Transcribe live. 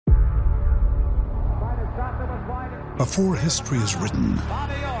Before history is written,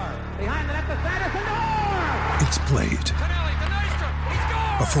 it's played.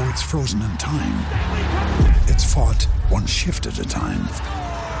 Before it's frozen in time, it's fought one shift at a time.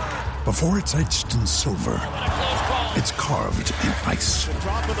 Before it's etched in silver, it's carved in ice.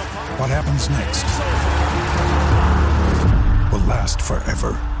 What happens next will last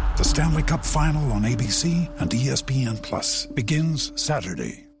forever. The Stanley Cup Final on ABC and ESPN Plus begins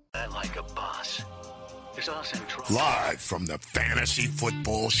Saturday. Like a boss. Live from the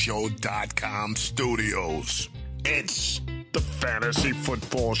FantasyFootballShow.com studios, it's the Fantasy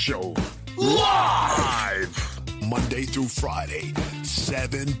Football Show. Live! Monday through Friday,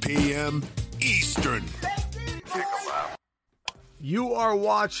 7 p.m. Eastern. You are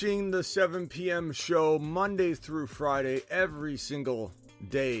watching the 7 p.m. show Monday through Friday, every single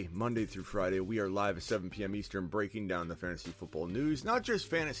day, Monday through Friday. We are live at 7 p.m. Eastern, breaking down the fantasy football news. Not just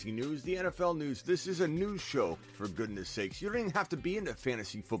fantasy news, the NFL news. This is a news show, for goodness sakes. You don't even have to be into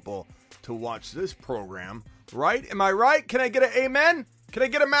fantasy football to watch this program, right? Am I right? Can I get an amen? Can I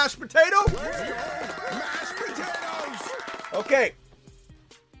get a mashed potato? Mashed potatoes! Okay.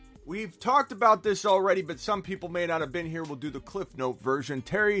 We've talked about this already, but some people may not have been here. We'll do the Cliff Note version.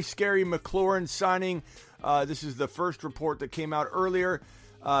 Terry "Scary" McLaurin signing. This is the first report that came out earlier.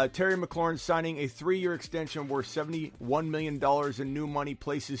 Terry McLaurin signing a 3-year extension worth $71 million in new money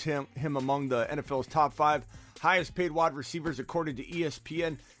places him among the NFL's top 5 highest paid wide receivers, according to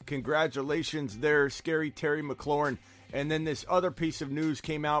ESPN. Congratulations there, Scary Terry McLaurin. And then this other piece of news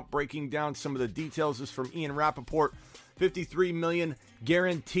came out breaking down some of the details. This is from Ian Rappaport. $53 million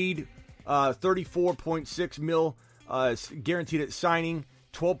guaranteed, $34.6 million guaranteed at signing,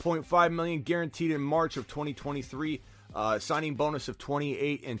 $12.5 million guaranteed in March of 2023, signing bonus of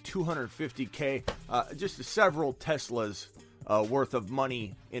 $28 and $250K, just several Teslas worth of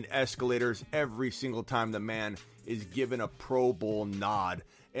money in escalators every single time the man is given a Pro Bowl nod.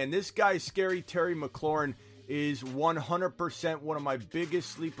 And this guy, Scary Terry McLaurin, is 100% one of my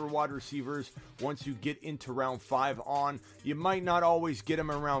biggest sleeper wide receivers once you get into round 5 on. You might not always get him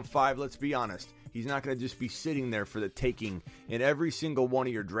in round 5, let's be honest. He's not going to just be sitting there for the taking in every single one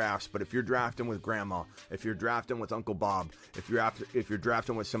of your drafts. But if you're drafting with Grandma, if you're drafting with Uncle Bob, if you're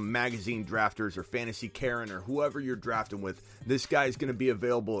drafting with some magazine drafters or Fantasy Karen or whoever you're drafting with, this guy is going to be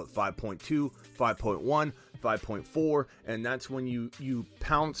available at 5.2, 5.1, 5.4, and that's when you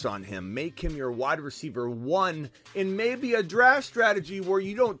pounce on him. Make him your wide receiver 1 in maybe a draft strategy where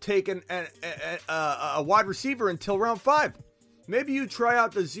you don't take a wide receiver until round 5. Maybe you try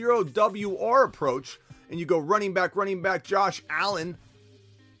out the 0 WR approach and you go running back Josh Allen,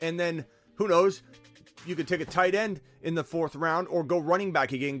 and then who knows, you could take a tight end in the 4th round or go running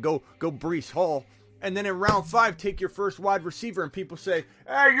back again, go Breece Hall. And then in round 5, take your first wide receiver, and people say,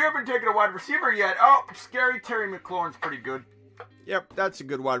 hey, you haven't taken a wide receiver yet. Oh, Scary Terry McLaurin's pretty good. Yep, that's a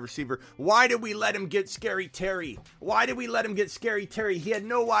good wide receiver. Why did we let him get Scary Terry? Why did we let him get Scary Terry? He had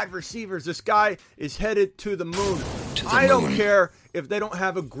no wide receivers. This guy is headed to the moon. I don't care if they don't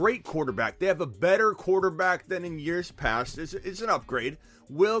have a great quarterback. They have a better quarterback than in years past. It's an upgrade.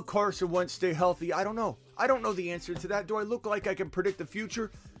 Will Carson Wentz stay healthy? I don't know. I don't know the answer to that. Do I look like I can predict the future?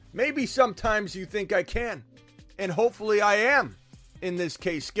 Maybe sometimes you think I can. And hopefully I am. In this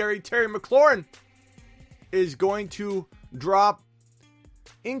case, Scary Terry McLaurin is going to drop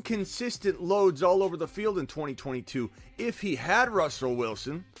inconsistent loads all over the field in 2022. If he had Russell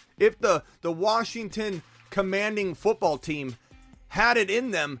Wilson, if the Washington commanding football team had it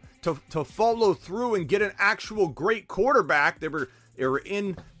in them to follow through and get an actual great quarterback, they were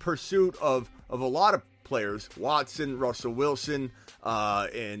in pursuit of a lot of players, Watson, Russell Wilson,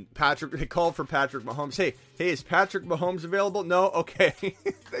 and Patrick. They called for Patrick Mahomes. Hey, is Patrick Mahomes available? No? Okay.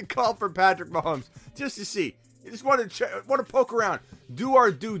 They called for Patrick Mahomes just to see. You just want to poke around. Do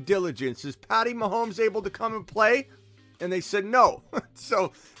our due diligence. Is Patty Mahomes able to come and play? And they said no.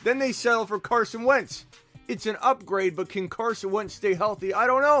 So then they settled for Carson Wentz. It's an upgrade, but can Carson Wentz stay healthy? I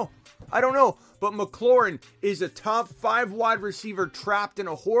don't know. But McLaurin is a top 5 wide receiver trapped in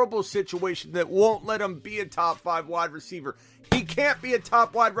a horrible situation that won't let him be a top 5 wide receiver. He can't be a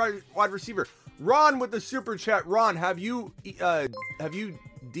top wide receiver. Ron with the super chat. Ron, have you DM?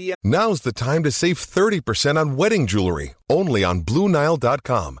 Now's the time to save 30% on wedding jewelry, only on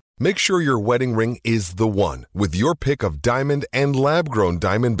BlueNile.com. Make sure your wedding ring is the one with your pick of diamond and lab-grown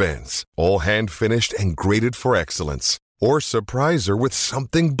diamond bands, all hand-finished and graded for excellence. Or surprise her with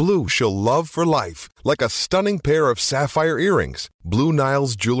something blue she'll love for life, like a stunning pair of sapphire earrings. Blue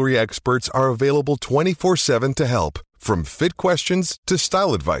Nile's jewelry experts are available 24/7 to help, from fit questions to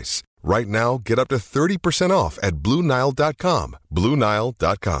style advice. Right now, get up to 30% off at BlueNile.com.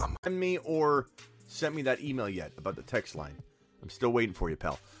 BlueNile.com. Me or sent me that email yet about the text line. I'm still waiting for you,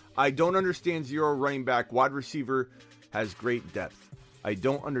 pal. I don't understand zero running back. Wide receiver has great depth. I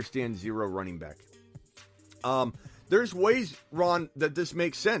don't understand zero running back. There's ways, Ron, that this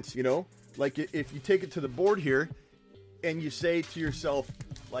makes sense, you know? Like, if you take it to the board here and you say to yourself,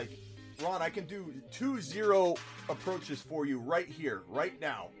 like, Ron, I can do 2-0 approaches for you right here, right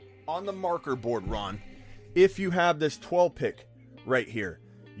now, on the marker board, Ron. If you have this 12 pick right here,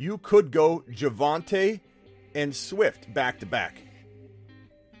 you could go Javonte and Swift back to back.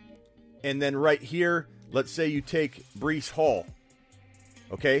 And then right here, let's say you take Breece Hall.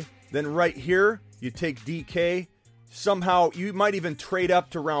 Okay? Then right here, you take DK. Somehow, you might even trade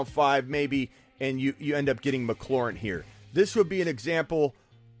up to round 5 maybe, and you end up getting McLaurin here. This would be an example.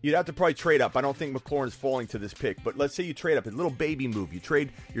 You'd have to probably trade up. I don't think McLaurin's falling to this pick, but let's say you trade up. A little baby move. You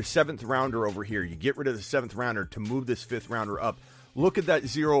trade your 7th rounder over here. You get rid of the 7th rounder to move this 5th rounder up. Look at that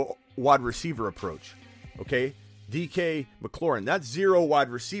zero wide receiver approach. Okay? DK, McLaurin. That's zero wide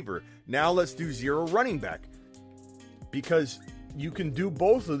receiver. Now let's do zero running back. Because you can do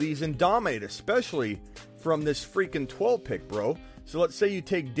both of these and dominate, especially from this freaking 12 pick, bro. So let's say you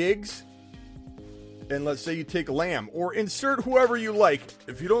take Diggs, and let's say you take Lamb, or insert whoever you like.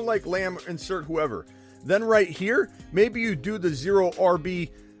 If you don't like Lamb, insert whoever. Then right here, maybe you do the zero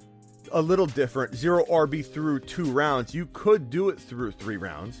RB a little different. Zero RB through 2 rounds. You could do it through 3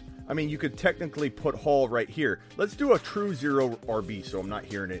 rounds. I mean, you could technically put Hall right here. Let's do a true zero RB so I'm not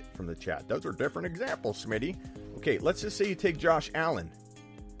hearing it from the chat. Those are different examples, Smitty. Okay, let's just say you take Josh Allen.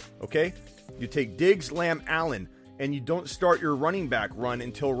 Okay? You take Diggs, Lamb, Allen, and you don't start your running back run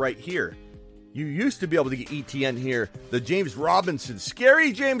until right here. You used to be able to get ETN here. The James Robinson,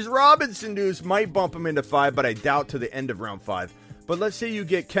 scary James Robinson news might bump him into 5, but I doubt to the end of round 5. But let's say you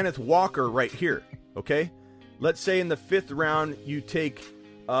get Kenneth Walker right here, okay? Let's say in the 5th round you take,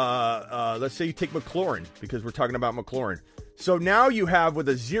 let's say you take McLaurin, because we're talking about McLaurin. So now you have, with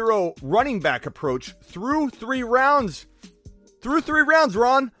a zero running back approach, through 3 rounds. Through 3 rounds,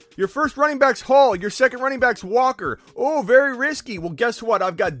 Ron. Your first running back's Hall. Your second running back's Walker. Oh, very risky. Well, guess what?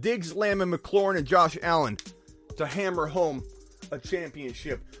 I've got Diggs, Lamb, and McLaurin and Josh Allen to hammer home a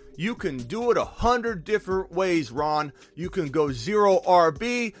championship. You can do it 100 different ways, Ron. You can go zero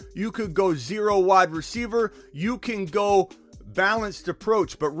RB. You could go zero wide receiver. You can go balanced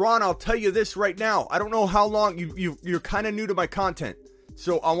approach. But Ron, I'll tell you this right now. I don't know how long you're kind of new to my content.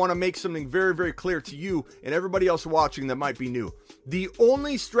 So I want to make something very, very clear to you and everybody else watching that might be new. The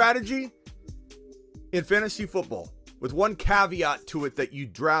only strategy in fantasy football, with one caveat to it, that you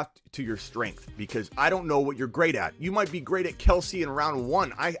draft to your strength, because I don't know what you're great at. You might be great at Kelsey in round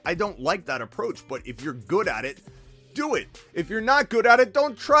 1. I don't like that approach, but if you're good at it, do it. If you're not good at it,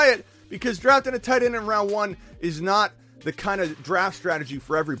 don't try it, because drafting a tight end in round 1 is not the kind of draft strategy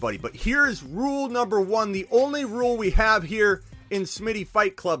for everybody. But here's rule number 1, the only rule we have here in Smitty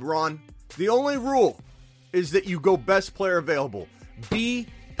Fight Club, Ron. The only rule is that you go best player available.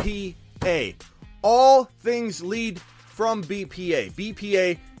 BPA. All things lead from BPA.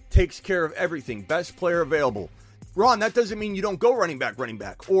 BPA takes care of everything. Best player available. Ron, that doesn't mean you don't go running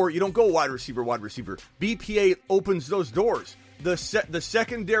back, or you don't go wide receiver. BPA opens those doors. The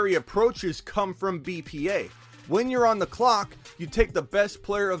secondary approaches come from BPA. When you're on the clock, you take the best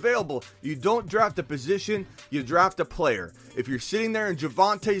player available. You don't draft a position, you draft a player. If you're sitting there and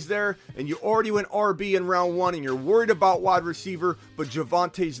Javonte's there, and you already went RB in round 1, and you're worried about wide receiver, but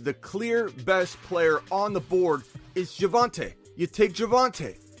Javonte's the clear best player on the board, it's Javonte. You take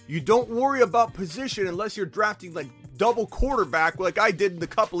Javonte. You don't worry about position unless you're drafting like double quarterback, like I did in the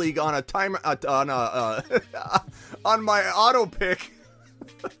Cup League on a timer on my auto pick.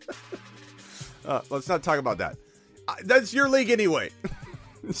 Let's not talk about that. That's your league anyway.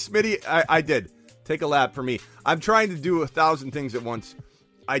 Smitty, I did. Take a lap for me. I'm trying to do 1,000 things at once.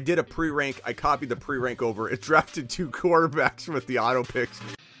 I did a pre-rank. I copied the pre-rank over. It drafted 2 quarterbacks with the auto picks.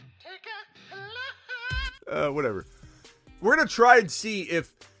 Whatever. We're going to try and see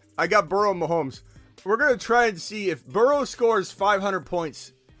if... I got Burrow and Mahomes. We're going to try and see if Burrow scores 500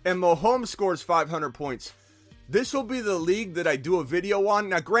 points and Mahomes scores 500 points. This will be the league that I do a video on.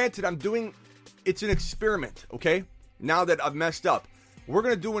 Now, granted, it's an experiment, okay? Now that I've messed up, we're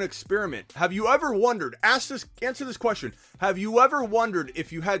going to do an experiment. Have you ever wondered, answer this question. Have you ever wondered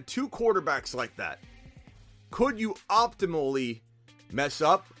if you had 2 quarterbacks like that, could you optimally mess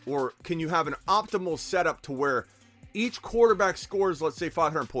up, or can you have an optimal setup to where each quarterback scores, let's say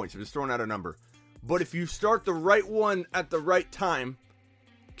 500 points. I'm just throwing out a number. But if you start the right one at the right time,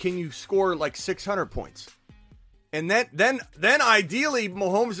 can you score like 600 points? And then ideally,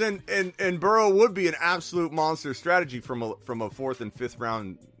 Mahomes and Burrow would be an absolute monster strategy from a 4th and 5th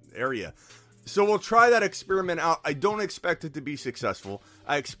round area. So we'll try that experiment out. I don't expect it to be successful.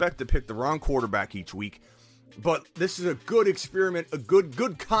 I expect to pick the wrong quarterback each week. But this is a good experiment, a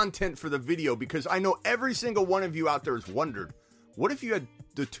good content for the video, because I know every single one of you out there has wondered, what if you had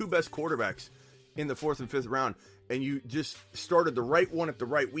the two best quarterbacks in the 4th and 5th round and you just started the right one at the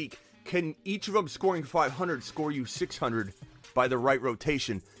right week? Can each of them scoring 500 score you 600 by the right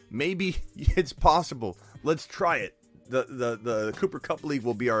rotation? Maybe it's possible. Let's try it. The Cooper Cup League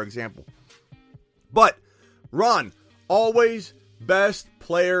will be our example. But, Ron, always best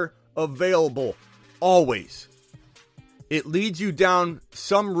player available. Always. It leads you down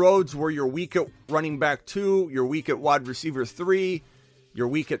some roads where you're weak at running back 2, you're weak at wide receiver 3, you're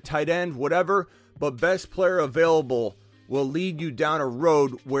weak at tight end, whatever. But best player available will lead you down a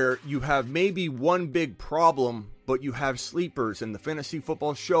road where you have maybe one big problem, but you have sleepers in the Fantasy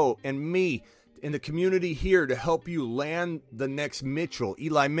Football Show and me in the community here to help you land the next Mitchell,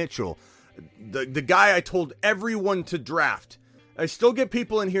 Eli Mitchell. The guy I told everyone to draft. I still get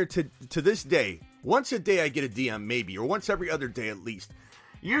people in here to this day. Once a day I get a DM maybe, or once every other day at least.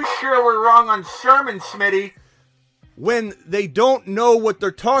 You sure were wrong on Sherman, Smitty. When they don't know what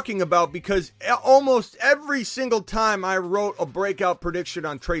they're talking about, because almost every single time I wrote a breakout prediction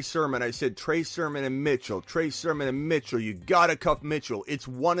on Trey Sermon, I said Trey Sermon and Mitchell, Trey Sermon and Mitchell. You gotta cuff Mitchell. It's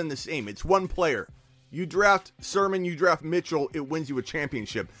one and the same. It's one player. You draft Sermon, you draft Mitchell, it wins you a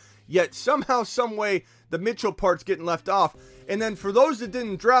championship. Yet somehow, some way, the Mitchell part's getting left off. And then for those that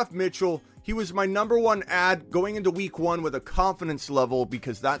didn't draft Mitchell, he was my number one ad going into week 1 with a confidence level,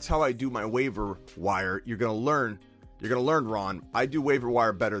 because that's how I do my waiver wire. You're going to learn. You're going to learn, Ron. I do waiver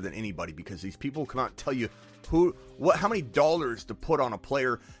wire better than anybody, because these people come out and tell you how many dollars to put on a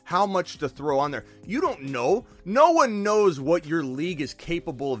player, how much to throw on there. You don't know. No one knows what your league is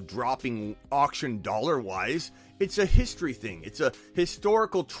capable of dropping auction dollar-wise. It's a history thing. It's a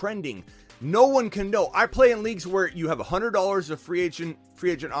historical trending. No one can know. I play in leagues where you have $100 of free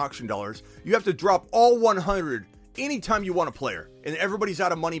agent auction dollars. You have to drop all 100 anytime you want a player, and everybody's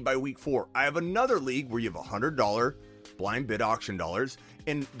out of money by week 4. I have another league where you have $100 blind bid auction dollars,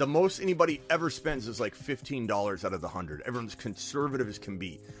 and the most anybody ever spends is like $15 out of the 100. Everyone's conservative as can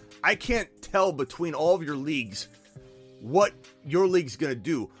be. I can't tell between all of your leagues what your league's going to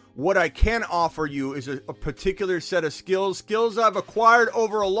do. What I can offer you is a particular set of skills I've acquired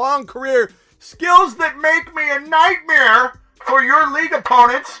over a long career, skills that make me a nightmare for your league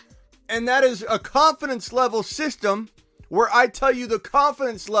opponents, and that is a confidence level system where I tell you the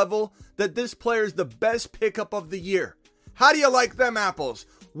confidence level that this player is the best pickup of the year. How do you like them apples?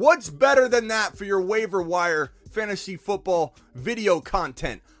 What's better than that for your waiver wire fantasy football video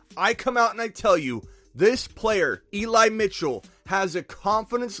content? I come out and I tell you, this player, Eli Mitchell, has a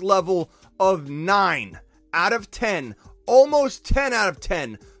confidence level of 9 out of 10, almost 10 out of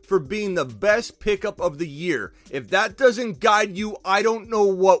 10 for being the best pickup of the year. If that doesn't guide you, I don't know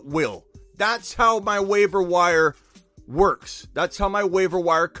what will. That's how my waiver wire works. That's how my waiver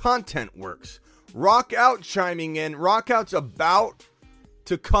wire content works. Rock Out chiming in. Rock Out's about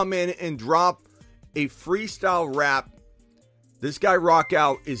to come in and drop a freestyle rap. This guy, Rock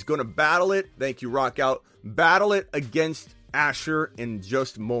Out, is going to battle it. Thank you, Rock Out. Battle it against Asher in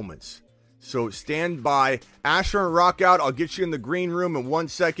just moments. So stand by. Asher and Rock Out, I'll get you in the green room in 1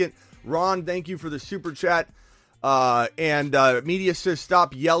 second. Ron, thank you for the super chat. And Media says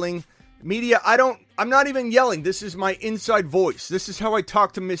stop yelling. Media, I'm not even yelling. This is my inside voice. This is how I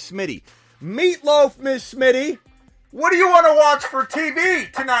talk to Miss Smitty. Meatloaf, Miss Smitty. What do you want to watch for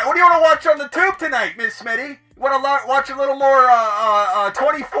TV tonight? What do you want to watch on the tube tonight, Miss Smitty? Want to watch a little more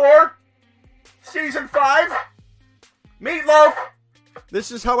 24? Season 5? Meatloaf.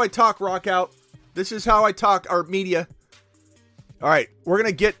 This is how I talk, Rock Out. This is how I talk, our media. All right, we're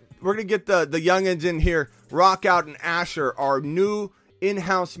gonna get the youngins in here. Rock Out and Asher are new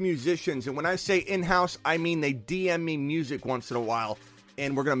in-house musicians, and when I say in-house, I mean they DM me music once in a while,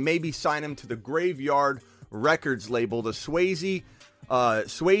 and we're gonna maybe sign them to the Graveyard Records label, the Swayze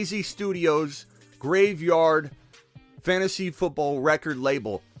Studios Graveyard Fantasy Football Record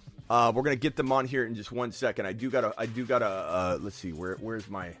label. We're gonna get them on here in just 1 second. I do gotta. Let's see. Where is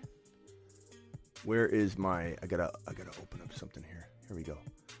my? I gotta open up something here. Here we go.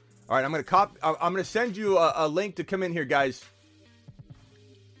 All right, I'm gonna send you a link to come in here, guys.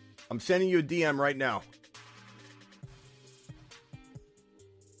 I'm sending you a DM right now.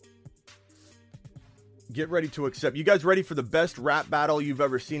 Get ready to accept. You guys ready for the best rap battle you've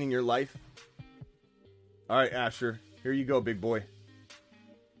ever seen in your life? All right, Asher. Here you go, big boy.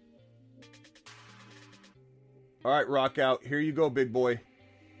 All right, Rock Out. Here you go, big boy.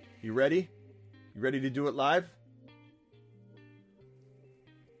 You ready? You ready to do it live?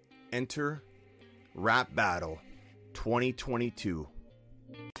 Enter Rap Battle 2022.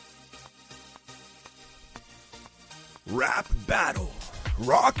 Rap Battle.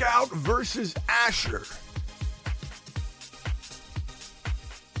 Rock Out versus Asher.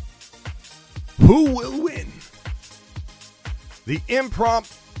 Who will win? The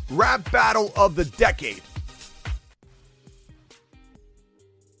impromptu rap battle of the decade.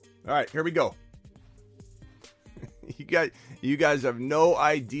 All right, here we go. You guys have no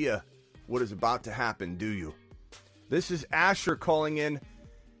idea what is about to happen, do you? This is Asher calling in.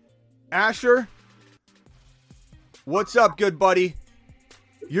 Asher, what's up, good buddy?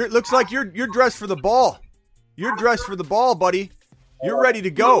 Looks like you're dressed for the ball. You're dressed for the ball, buddy. You're ready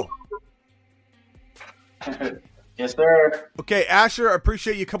to go. Yes, sir. Okay, Asher, I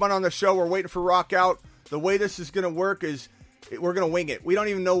appreciate you coming on the show. We're waiting for Rock Out. The way this is going to work is we're going to wing it. We don't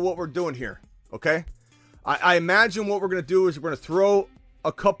even know what we're doing here, okay? I imagine what we're going to do is we're going to throw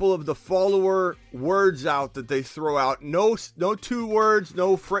a couple of the follower words out that they throw out. No 2 words,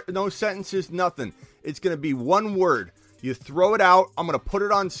 no sentences, nothing. It's going to be one word. You throw it out. I'm going to put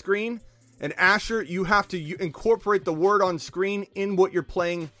it on screen. And Asher, you have to incorporate the word on screen in what you're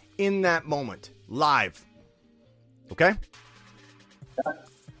playing in that moment, live. Okay?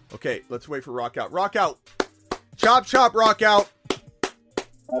 Okay, let's wait for Rock Out. Rock Out. Chop, chop, Rock Out.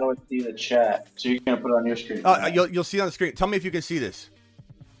 How do I see the chat? So you're going to put it on your screen. You'll see it on the screen. Tell me if you can see this.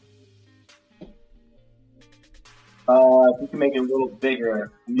 If you can make it a little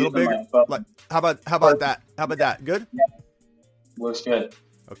bigger. A little bigger? Like, how about that? How about that? Good? Yeah. Looks good.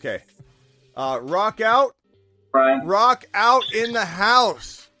 Okay. Rock Out. Brian. Rock Out in the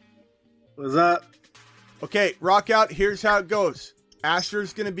house. What's up? Okay, Rock Out, here's how it goes.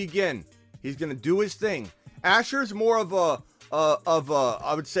 Asher's going to begin. He's going to do his thing. Asher's more of a,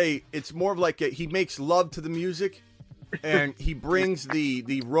 I would say, it's more of like he makes love to the music, and he brings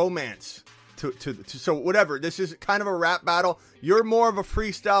the romance to so whatever. This is kind of a rap battle. You're more of a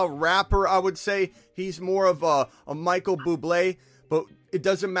freestyle rapper, I would say. He's more of a Michael Bublé, but it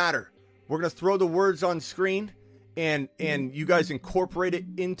doesn't matter. We're going to throw the words on screen, and you guys incorporate it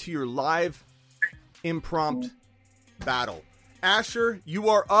into your live impromptu battle. Asher, you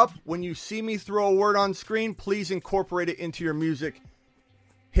are up. When you see me throw a word on screen, please incorporate it into your music.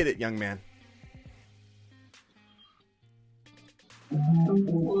 Hit it, young man.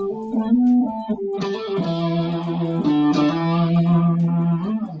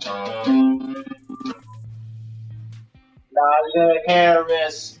 Najee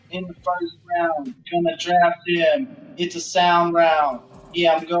Harris in the first round. Gonna draft him. It's a sound round.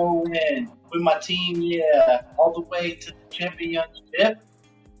 Yeah, I'm going with my team, yeah, all the way to the championship.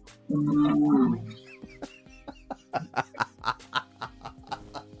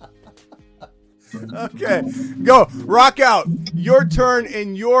 Okay, go. Rock Out. Your turn,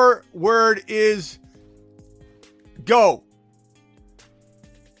 and your word is go.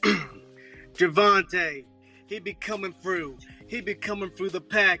 Javante, he be coming through. He be coming through the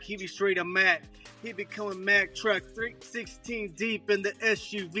pack. He be straight a Mac. He be coming Mac truck 316 deep in the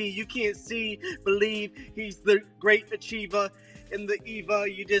SUV. You can't see, believe he's the great achiever in the EVA.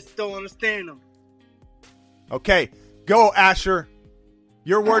 You just don't understand him. Okay, go, Asher.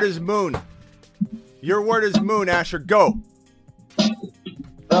 Your word is moon. Your word is moon, Asher. Go.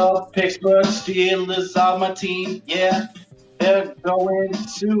 The Pittsburgh Steelers are my team, yeah. They're going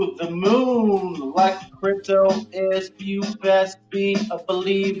to the moon like crypto is. You best be a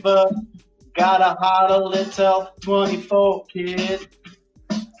believer. Gotta hide a little 24 kid.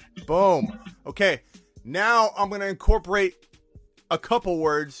 Boom. Okay, now I'm going to incorporate a couple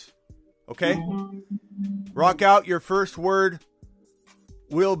words. Okay? Rock Out, your first word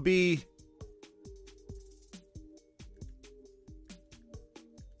will be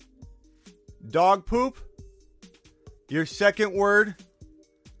dog poop. Your second word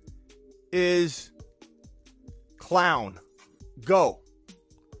is clown. Go.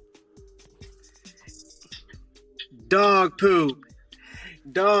 Dog poop,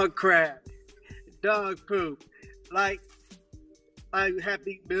 dog crap, dog poop, like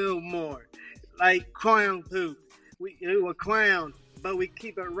Happy Billmore, like clown poop. We a clown, but we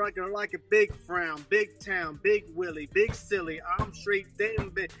keep it rocking like a big frown, big town, big Willie, big silly. I'm straight damn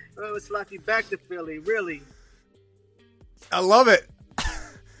big. Oh, it's like you back to Philly, really. I love it.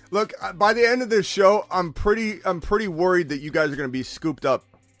 Look, by the end of this show, I'm pretty worried that you guys are going to be scooped up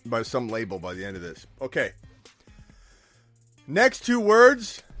by some label by the end of this. Okay. Next 2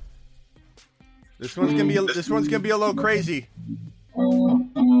 words. This one's gonna be a little crazy.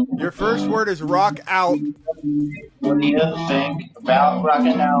 Your first word is rock out. What do you think about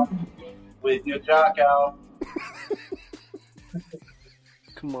rocking out with your jock out?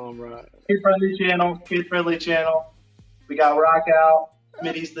 Come on, Rock. Kid-friendly channel. We got Rock Out.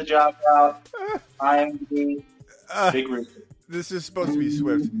 Smitty's the job out. I am the Big Rooster. This is supposed to be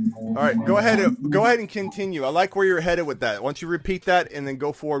Swift. All right, go ahead and continue. I like where you're headed with that. Why don't you repeat that and then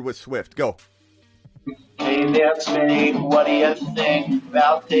go forward with Swift? Go. Hey there, Smitty. What do you think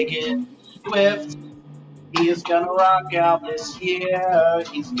about taking Swift? He is gonna rock out this year.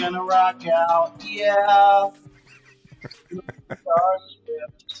 He's gonna rock out, yeah.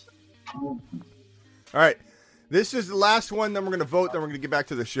 All right. This is the last one, then we're going to vote, then we're going to get back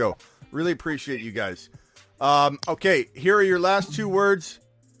to the show. Really appreciate you guys. Okay, here are your last two words.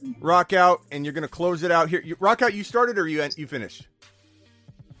 Rock out, and you're going to close it out here. Rock out, you started or you finished?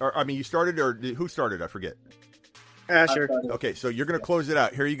 Or I mean, you started or who started? I forget. Asher. Okay, so you're going to close it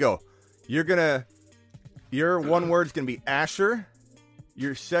out. Here you go. Your one word is going to be Asher.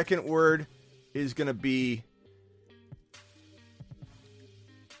 Your second word is going to be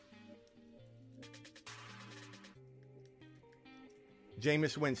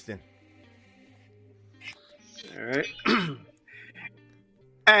Jameis Winston. All right.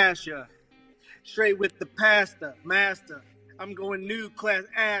 Asher. Straight with the pasta. Master. I'm going new class.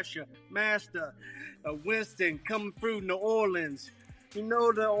 Asher. Master. Winston coming through New Orleans. You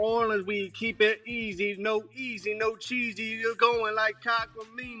know the Orleans, we keep it easy, no cheesy. You're going like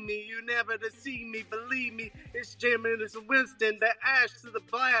cockamamie. You never to see me, believe me. It's Jamin, it's Winston, the ash to the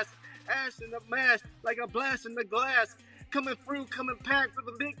blast, ash in the mash, like a blast in the glass. Coming through, coming packed with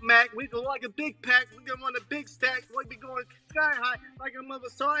a Big Mac. We go like a big pack. We gonna run a big stack. Like we going sky high, like a mother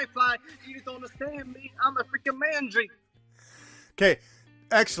sorry fly. You just don't understand me. I'm a freaking mandry. Okay,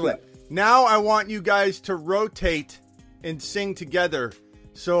 excellent. Now I want you guys to rotate and sing together.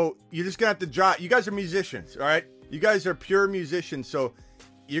 So you're just gonna have to jot. You guys are musicians, all right? You guys are pure musicians, so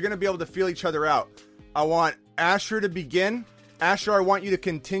you're gonna be able to feel each other out. I want Asher to begin. Asher, I want you to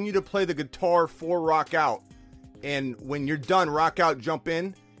continue to play the guitar for Rock Out. And when you're done, Rock Out, jump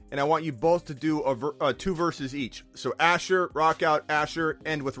in. And I want you both to do two verses each. So Asher, Rock Out, Asher,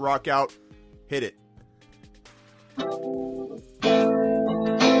 end with Rock Out. Hit it.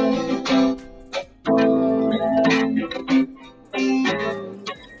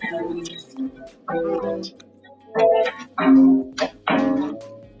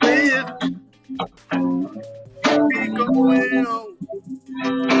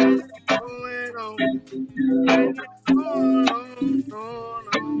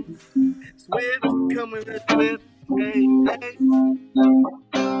 Swift coming to Swift. Hey, hey.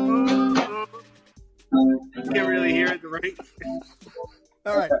 Can't really hear it, right?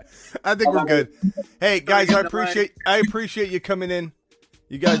 All right. I think we're good. Hey guys, I appreciate you coming in.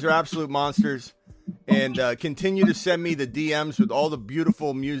 You guys are absolute monsters. And continue to send me the DMs with all the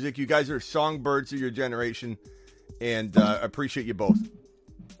beautiful music. You guys are songbirds of your generation. And I appreciate you both.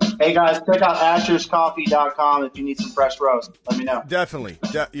 Hey guys, check out asherscoffee.com if you need some fresh roast. Let me know. Definitely.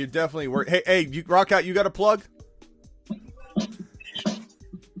 You definitely work. Hey, you Rock Out, you got a plug?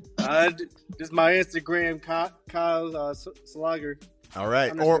 This is my Instagram, Kyle Slugger. All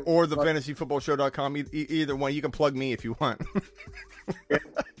right. Or the fantasyfootballshow.com. Either one. You can plug me if you want. All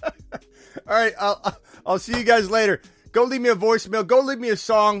right. I'll see you guys later. Go leave me a voicemail. Go leave me a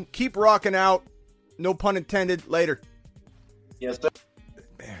song. Keep rocking out. No pun intended. Later. Yes, sir.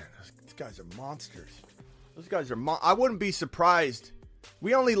 Man, those guys are monsters. Those guys are I wouldn't be surprised.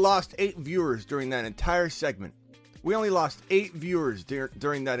 We only lost 8 viewers during that entire segment. We only lost 8 viewers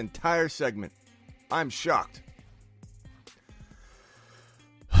during that entire segment. I'm shocked.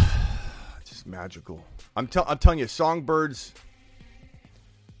 Just magical. I'm telling you, songbirds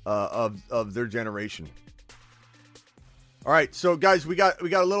of their generation. All right, so guys, we got a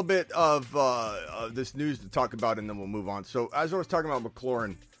little bit of this news to talk about, and then we'll move on. So as I was talking about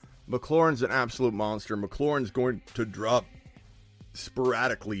McLaurin's an absolute monster. McLaurin's going to drop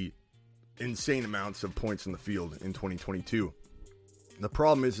sporadically insane amounts of points in the field in 2022. The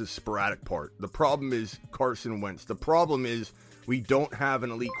problem is the sporadic part. The problem is Carson Wentz. The problem is we don't have an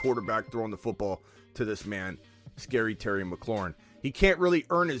elite quarterback throwing the football to this man, Scary Terry McLaurin. He can't really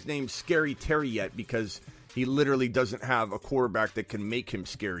earn his name Scary Terry yet because he literally doesn't have a quarterback that can make him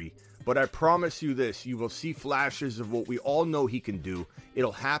scary. But I promise you this, you will see flashes of what we all know he can do.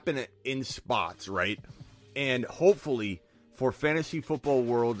 It'll happen in spots, right? And hopefully for Fantasy Football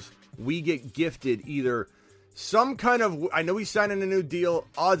Worlds, we get gifted either some kind of, I know he's signing a new deal,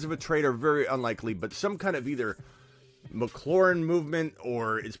 odds of a trade are very unlikely, but some kind of either McLaurin movement,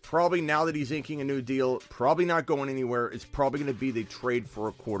 or it's probably now that he's inking a new deal, probably not going anywhere. It's probably going to be they trade for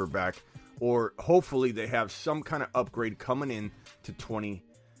a quarterback, or hopefully they have some kind of upgrade coming in to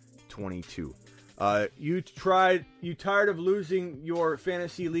 2022. You tired of losing your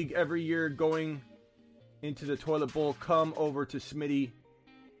fantasy league every year going into the toilet bowl? Come over to Smitty,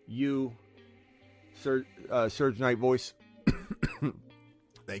 Surge Knight voice.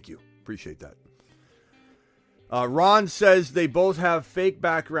 Thank you. Appreciate that. Ron says they both have fake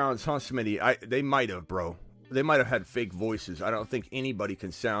backgrounds, huh, Smitty? They might have, bro. They might have had fake voices. I don't think anybody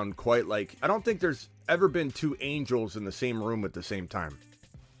can sound quite like... I don't think there's ever been two angels in the same room at the same time.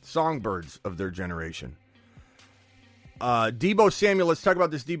 Songbirds of their generation. Deebo Samuel. Let's talk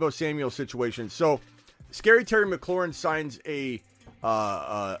about this Deebo Samuel situation. So, Scary Terry McLaurin signs a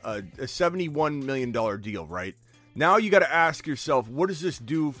 $71 million deal, right? Now you got to ask yourself, what does this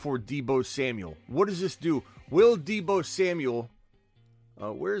do for Deebo Samuel? What does this do? Will Deebo Samuel...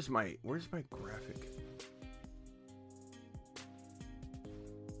 where's my graphic?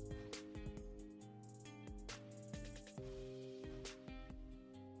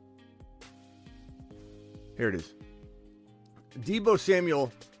 Here it is. Deebo Samuel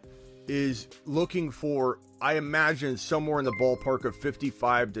is looking for, I imagine, somewhere in the ballpark of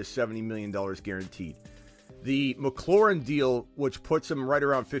 $55 to $70 million guaranteed. The McLaurin deal, which puts him right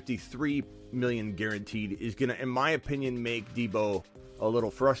around $53 million guaranteed, is going to, in my opinion, make Deebo a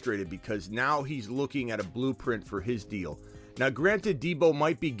little frustrated because now he's looking at a blueprint for his deal. Now, granted, Deebo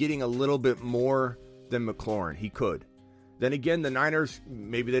might be getting a little bit more than McLaurin. He could. Then again, the Niners,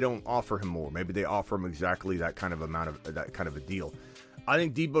 maybe they don't offer him more. Maybe they offer him exactly that kind of amount of that kind of a deal. I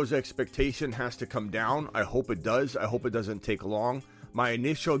think Deebo's expectation has to come down. I hope it does. I hope it doesn't take long. My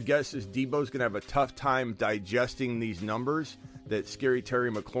initial guess is Deebo's going to have a tough time digesting these numbers that Scary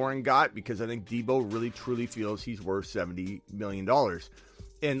Terry McLaurin got because I think Deebo really truly feels he's worth $70 million.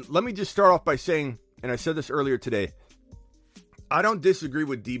 And let me just start off by saying, and I said this earlier today, I don't disagree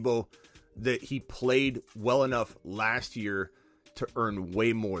with Deebo that he played well enough last year to earn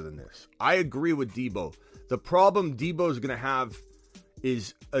way more than this. I agree with Deebo. The problem Deebo's going to have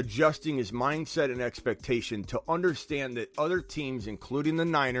is adjusting his mindset and expectation to understand that other teams, including the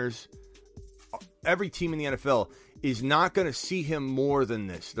Niners, every team in the NFL, is not going to see him more than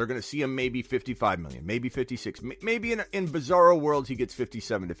this. They're going to see him maybe $55 million, maybe $56. Maybe in bizarro worlds he gets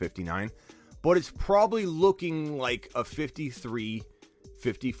 $57 to $59. But it's probably looking like a $53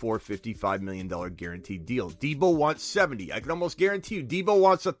 $54, $55 million guaranteed deal. Deebo wants 70. I can almost guarantee you Deebo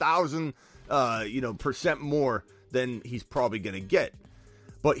wants 1,000% more than he's probably going to get.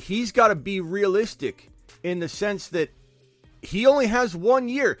 But he's got to be realistic in the sense that he only has 1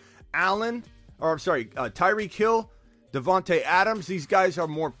 year. Tyreek Hill, Devontae Adams, these guys are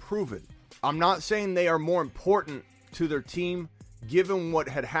more proven. I'm not saying they are more important to their team given what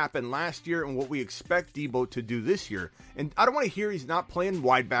had happened last year and what we expect Deebo to do this year. And I don't want to hear he's not playing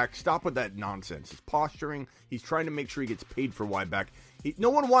wide back. Stop with that nonsense. He's posturing. He's trying to make sure he gets paid for wide back.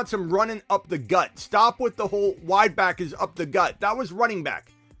 No one wants him running up the gut. Stop with the whole wide back is up the gut. That was running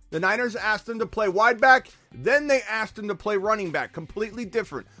back. The Niners asked him to play wide back. Then they asked him to play running back. Completely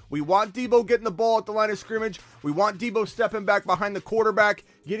different. We want Deebo getting the ball at the line of scrimmage. We want Deebo stepping back behind the quarterback,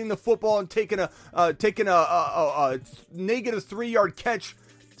 getting the football and taking a negative 3-yard catch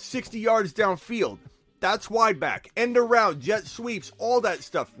 60 yards downfield. That's wide back. End around, jet sweeps, all that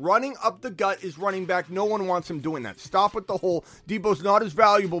stuff. Running up the gut is running back. No one wants him doing that. Stop with the whole Deebo's not as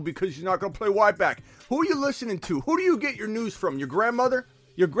valuable because he's not going to play wide back. Who are you listening to? Who do you get your news from? Your grandmother?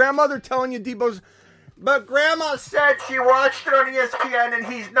 Your grandmother telling you Deebo's... But Grandma said she watched it on ESPN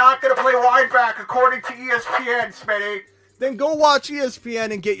and he's not going to play wide back according to ESPN, Smitty. Then go watch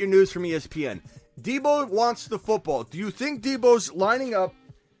ESPN and get your news from ESPN. Deebo wants the football. Do you think Deebo's lining up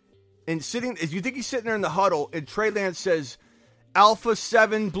and sitting... Do you think he's sitting there in the huddle and Trey Lance says, Alpha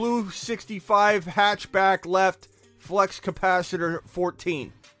 7, Blue 65, hatchback left, flex capacitor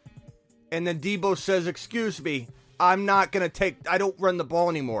 14. And then Deebo says, excuse me, I'm not going to take... I don't run the ball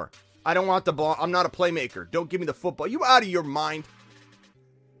anymore. I don't want the ball. I'm not a playmaker. Don't give me the football. You out of your mind.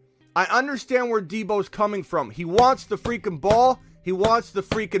 I understand where Deebo's coming from. He wants the freaking ball. He wants the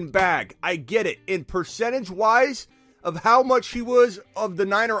freaking bag. I get it. In percentage-wise of how much he was of the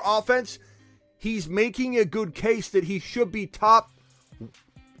Niner offense, he's making a good case that he should be top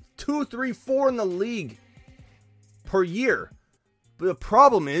 2, 3, 4 in the league per year. But the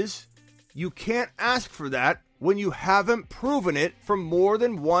problem is you can't ask for that when you haven't proven it for more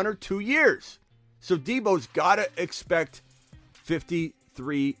than 1 or 2 years. So Deebo's got to expect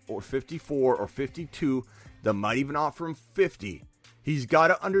 53 or 54 or 52. They might even offer him 50. He's got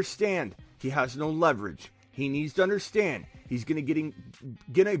to understand he has no leverage. He needs to understand he's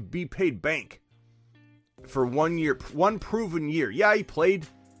gonna be paid bank for 1 year, one proven year. Yeah, he played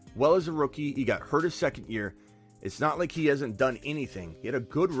well as a rookie. He got hurt his second year. It's not like he hasn't done anything. He had a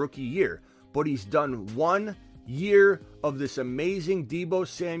good rookie year. but he's done 1 year of this amazing Deebo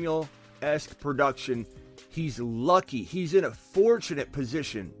Samuel-esque production. He's lucky. He's in a fortunate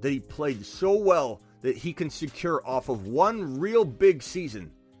position that he played so well that he can secure off of one real big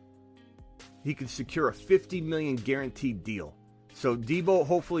season. He can secure a $50 million guaranteed deal. So Deebo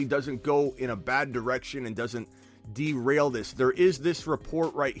hopefully doesn't go in a bad direction and doesn't derail this. There is this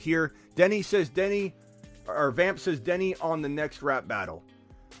report right here. Vamp says Denny on the next rap battle.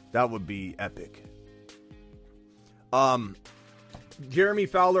 That would be epic. Jeremy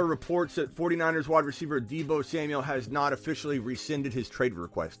Fowler reports that 49ers wide receiver Deebo Samuel has not officially rescinded his trade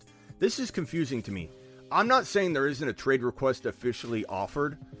request. This is confusing to me. I'm not saying there isn't a trade request officially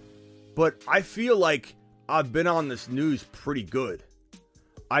offered, but I feel like I've been on this news pretty good.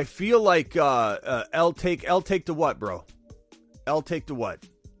 I feel like L take to what, bro? L take to what?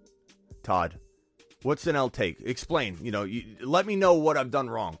 Todd, what's an L take? Explain. Let me know what I've done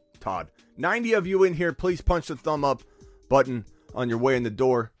wrong, Todd. 90 of you in here, please punch the thumb up button on your way in the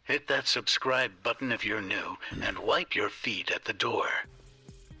door. Hit that subscribe button if you're new, and wipe your feet at the door.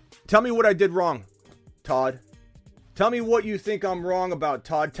 Tell me what I did wrong, Todd. Tell me what you think I'm wrong about,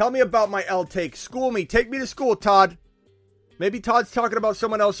 Todd. Tell me about my L take. School me. Take me to school, Todd. Maybe Todd's talking about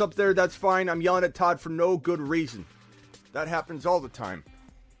someone else up there. That's fine. I'm yelling at Todd for no good reason. That happens all the time.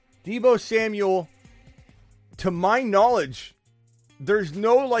 Deebo Samuel, to my knowledge, there's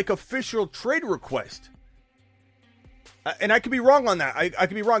no official trade request. And I could be wrong on that. I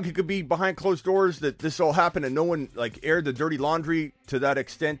could be wrong. It could be behind closed doors that this all happened and no one aired the dirty laundry to that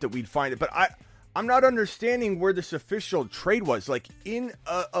extent that we'd find it. But I'm not understanding where this official trade was. In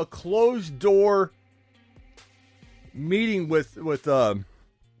a closed door meeting with what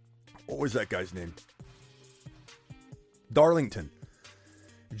was that guy's name? Darlington.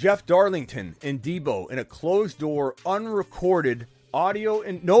 Jeff Darlington and Deebo in a closed door, unrecorded audio,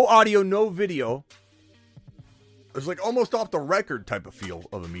 and no video. It was almost off the record type of feel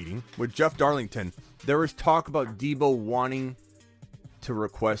of a meeting with Jeff Darlington. There was talk about Deebo wanting to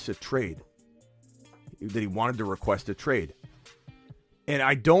request a trade. That he wanted to request a trade. And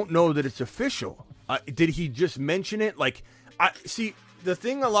I don't know that it's official. Did he just mention it? See, the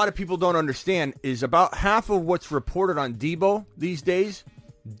thing a lot of people don't understand is about half of what's reported on Deebo these days,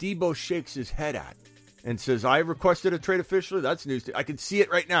 Deebo shakes his head at and says, I requested a trade officially. That's news. I can see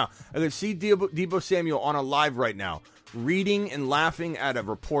it right now. I can see Deebo Samuel on a live right now, reading and laughing at a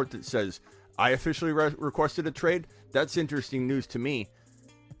report that says, I officially requested a trade. That's interesting news to me.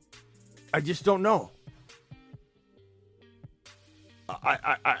 I just don't know.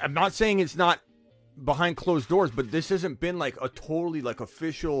 I'm not saying it's not behind closed doors, but this hasn't been a totally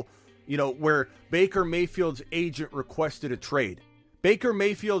official, where Baker Mayfield's agent requested a trade. Baker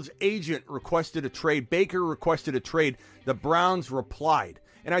Mayfield's agent requested a trade. Baker requested a trade. The Browns replied.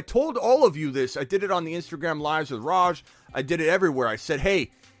 And I told all of you this. I did it on the Instagram Lives with Raj. I did it everywhere. I said, hey,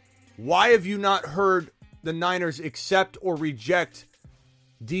 why have you not heard the Niners accept or reject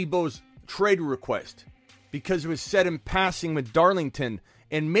Deebo's trade request? Because it was said in passing with Darlington.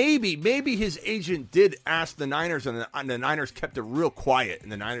 And maybe his agent did ask the Niners, and the Niners kept it real quiet,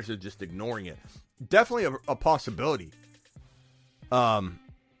 and the Niners are just ignoring it. Definitely a possibility.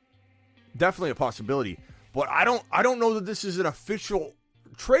 Definitely a possibility. But I don't know that this is an official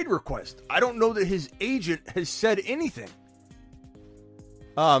trade request. I don't know that his agent has said anything.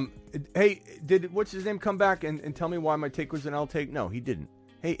 Hey, did what's his name come back and tell me why my take was an L take? No, he didn't.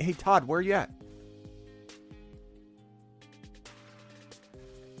 Hey Todd, where are you at?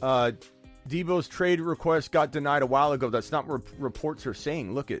 Deebo's trade request got denied a while ago. That's not what reports are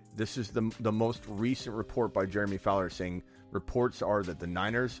saying. Look, this is the most recent report by Jeremy Fowler saying reports are that the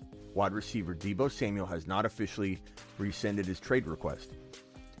Niners wide receiver Deebo Samuel has not officially rescinded his trade request.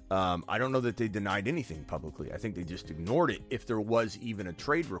 I don't know that they denied anything publicly. I think they just ignored it if there was even a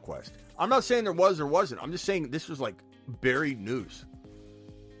trade request. I'm not saying there was or wasn't. I'm just saying this was buried news.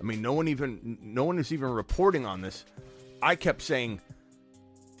 I mean, no one is even reporting on this. I kept saying,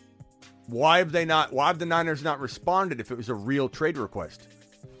 why have the Niners not responded if it was a real trade request?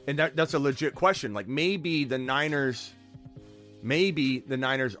 And that's a legit question. Maybe the Niners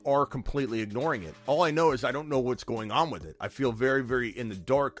are completely ignoring it. All I know is I don't know what's going on with it. I feel very, very in the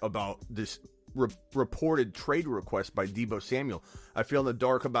dark about this reported trade request by Deebo Samuel. I feel in the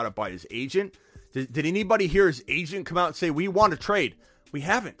dark about it by his agent. Did anybody hear his agent come out and say, we want to trade? We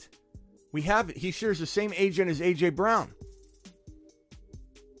haven't. He shares the same agent as A.J. Brown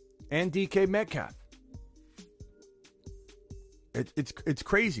and DK Metcalf. It's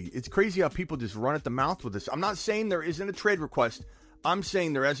crazy. It's crazy how people just run at the mouth with this. I'm not saying there isn't a trade request. I'm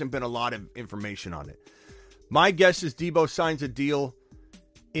saying there hasn't been a lot of information on it. My guess is Deebo signs a deal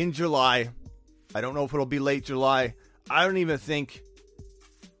in July I don't know if it'll be late July. I don't even think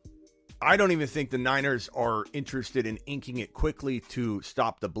the Niners are interested in inking it quickly to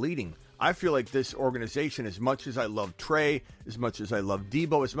stop the bleeding. I feel like this organization, as much as I love Trey, as much as I love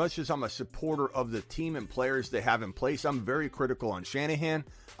Debo, as much as I'm a supporter of the team and players they have in place, I'm very critical on Shanahan.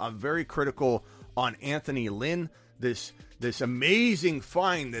 I'm very critical on Anthony Lynn. This amazing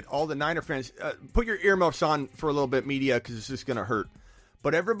find that all the Niner fans, put your earmuffs on for a little bit, media, because it's just going to hurt.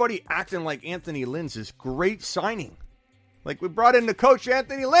 But everybody acting like Anthony Lynn's this great signing. Like, we brought in the coach,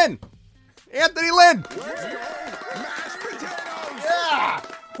 Anthony Lynn. Anthony Lynn! Yeah!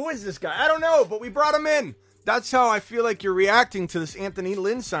 Who is this guy? I don't know, but we brought him in. That's how I feel like you're reacting to this Anthony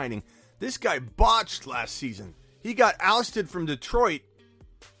Lynn signing. This guy botched last season. He got ousted from Detroit,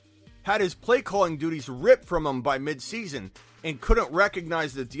 had his play calling duties ripped from him by midseason, and couldn't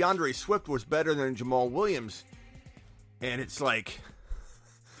recognize that DeAndre Swift was better than Jamal Williams. And it's like,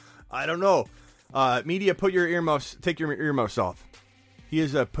 I don't know. Media, take your earmuffs off. He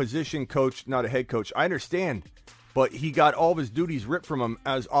is a position coach, not a head coach. I understand, but he got all of his duties ripped from him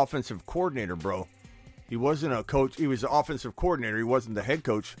as offensive coordinator, bro. He wasn't a coach. He was the offensive coordinator. He wasn't the head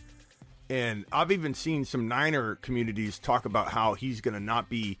coach. And I've even seen some Niner communities talk about how he's going to not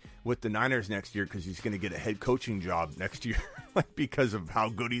be with the Niners next year because he's going to get a head coaching job next year, like, because of how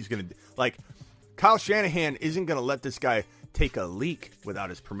good he's going to. Like, Kyle Shanahan isn't going to let this guy take a leak without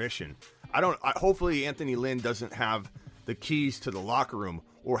his permission. Hopefully Anthony Lynn doesn't have the keys to the locker room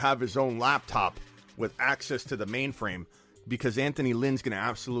or have his own laptop with access to the mainframe, because Anthony Lynn's going to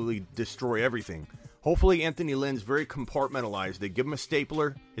absolutely destroy everything. Hopefully Anthony Lynn's very compartmentalized. They give him a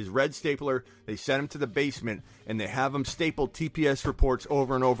stapler, his red stapler. They send him to the basement, and they have him staple TPS reports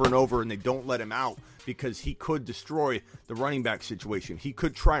over and over and over, and they don't let him out because he could destroy the running back situation. He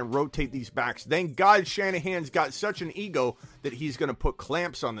could try and rotate these backs. Thank God Shanahan's got such an ego that he's going to put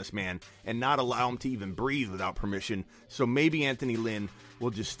clamps on this man and not allow him to even breathe without permission. So maybe Anthony Lynn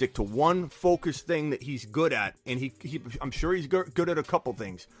will just stick to one focused thing that he's good at, and I'm sure he's good at a couple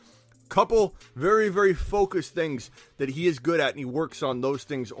things. Couple very, very focused things that he is good at, and he works on those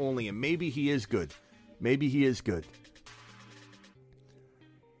things only, and maybe he is good. Maybe he is good.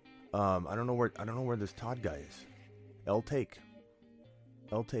 I don't know where this Todd guy is. L take.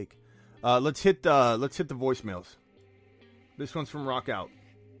 Let's hit the voicemails. This one's from Rock Out.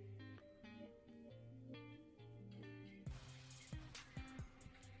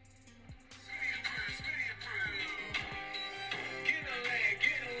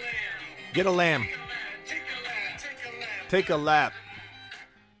 Get a lamb. Take a lap.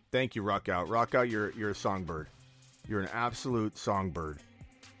 Thank you, Rock Out. Rock Out, you're a songbird. You're an absolute songbird.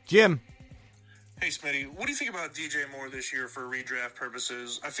 Jim. Hey, Smitty, what do you think about DJ Moore this year for redraft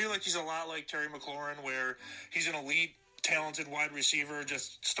purposes? I feel like he's a lot like Terry McLaurin, where he's an elite, talented wide receiver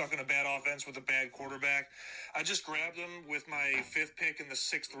just stuck in a bad offense with a bad quarterback. I just grabbed him with my 5th pick in the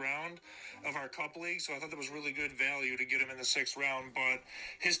 6th round of our cup league, so I thought that was really good value to get him in the 6th round, but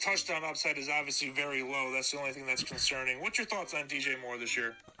his touchdown upside is obviously very low. That's the only thing that's concerning. What's your thoughts on DJ Moore this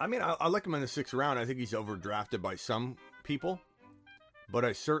year? I mean, I like him in the 6th round. I think he's overdrafted by some people, but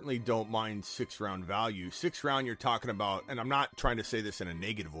I certainly don't mind 6th round value. 6th round, you're talking about, and I'm not trying to say this in a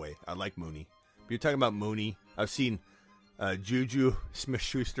negative way. I like Mooney. But you're talking about Mooney. I've seen Juju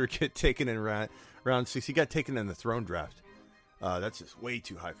Smith-Schuster get taken in round 6. He got taken in the throne draft. That's just way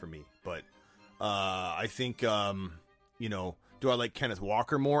too high for me. But I think, do I like Kenneth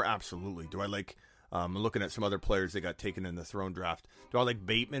Walker more? Absolutely. Do I like, I'm looking at some other players that got taken in the throne draft. Do I like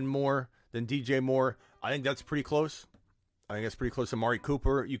Bateman more than DJ Moore? I think that's pretty close. I think that's pretty close to Amari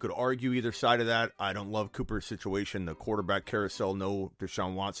Cooper. You could argue either side of that. I don't love Cooper's situation. The quarterback carousel, no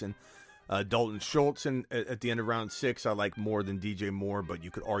Deshaun Watson. Dalton Schultz at the end of round 6, I like more than DJ Moore, but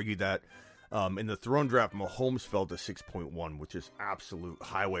you could argue that. In the throne draft, Mahomes fell to 6.1, which is absolute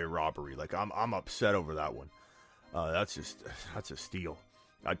highway robbery. Like, I'm upset over that one. That's a steal.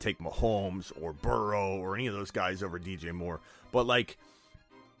 I'd take Mahomes or Burrow or any of those guys over DJ Moore. But, like,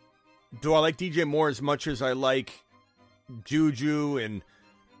 do I like DJ Moore as much as I like Juju and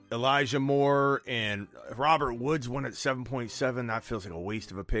Elijah Moore and Robert Woods went at 7.7? That feels like a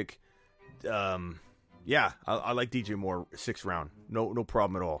waste of a pick. Yeah, I like DJ Moore 6th round. No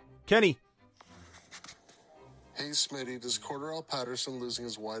problem at all. Kenny. Hey, Smitty, does Cordarrelle Patterson losing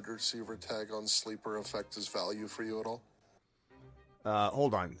his wide receiver tag on Sleeper affect his value for you at all?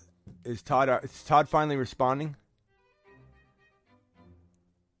 Hold on. Is Todd finally responding?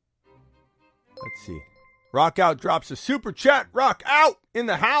 Let's see. Rock Out drops a super chat. Rock Out in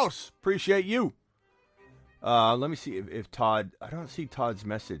the house. Appreciate you. Let me see if Todd. I don't see Todd's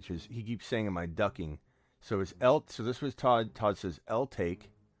message. He keeps saying, "Am I ducking?" So this was Todd. Todd says L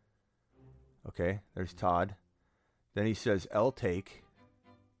take. Okay, there's Todd. Then he says L take.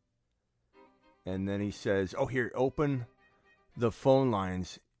 And then he says, oh, here, open the phone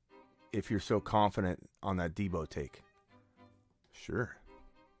lines if you're so confident on that Debo take. Sure.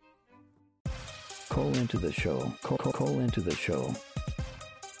 Call into the show. Call into the show.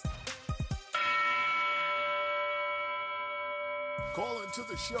 Call into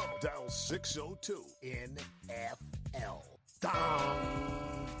the show. Dial 602 NFL. Down.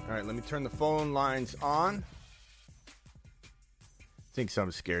 All right, let me turn the phone lines on. Thinks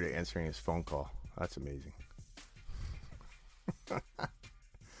I'm scared of answering his phone call. That's amazing.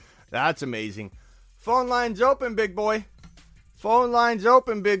 That's amazing. Phone lines open, big boy. Phone lines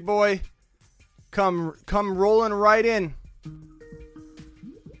open, big boy. Come rolling right in.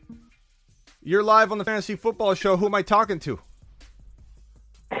 You're live on the Fantasy Football Show. Who am I talking to?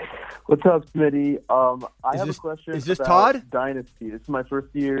 What's up, Smitty? I have a question. Is this about Todd? Dynasty. This is my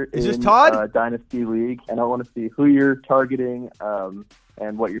first year Is this in Todd? Dynasty League, and I want to see who you're targeting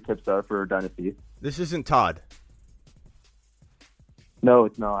and what your tips are for Dynasty. This isn't Todd. No,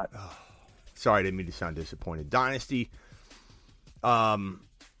 it's not. Sorry, I didn't mean to sound disappointed. Dynasty. Honestly,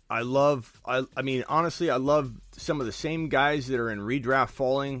 I love some of the same guys that are in redraft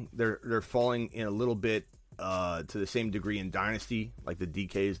falling. They're falling in a little bit to the same degree in Dynasty, like the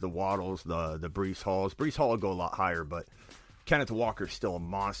DKs, the Waddles, the Breece Halls. Breece Hall will go a lot higher, but Kenneth Walker's still a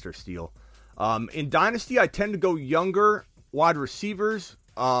monster steal. In Dynasty, I tend to go younger wide receivers.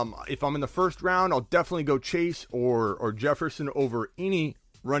 If I'm in the first round, I'll definitely go Chase or Jefferson over any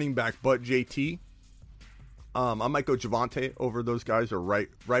running back but JT. I might go Javonte over those guys or right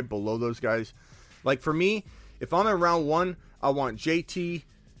below those guys. Like for me, if I'm in round 1, I want JT,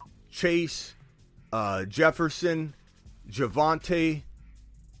 Chase, Jefferson, Javonte,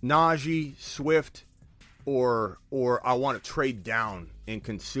 Najee, Swift, or I want to trade down and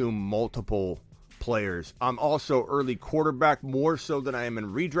consume multiple players. I'm also early quarterback more so than I am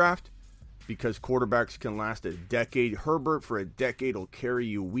in redraft because quarterbacks can last a decade. Herbert for a decade will carry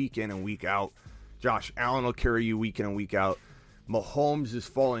you week in and week out. Josh Allen will carry you week in and week out. Mahomes is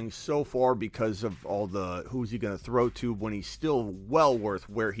falling so far because of all the who's he going to throw to when he's still well worth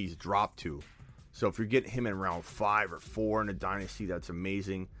where he's dropped to. So if you're getting him in round 5 or 4 in a dynasty, that's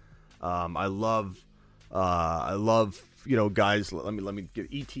amazing. I love guys. Let me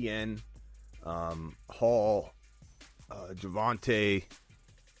get ETN, Hall, Javonte.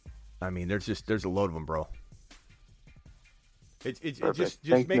 I mean, there's a load of them, bro. Just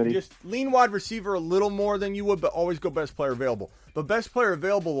lean wide receiver a little more than you would, but always go best player available. But best player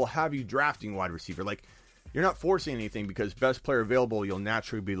available will have you drafting wide receiver. Like you're not forcing anything because best player available, you'll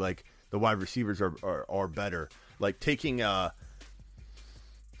naturally be like the wide receivers are better. Like taking a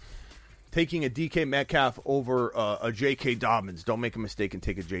DK Metcalf over a J.K. Dobbins. Don't make a mistake and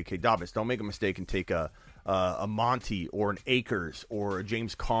take a J.K. Dobbins. Don't make a mistake and take a Monty or an Akers or a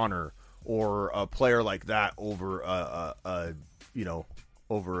James Conner or a player like that over a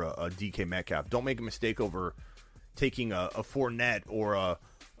DK Metcalf. Don't make a mistake over taking a Fournette or a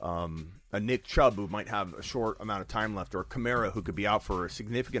Nick Chubb who might have a short amount of time left, or a Kamara who could be out for a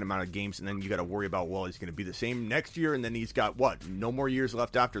significant amount of games, and then you got to worry about, well, he's going to be the same next year, and then he's got no more years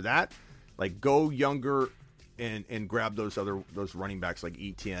left after that. Like go younger and grab those running backs like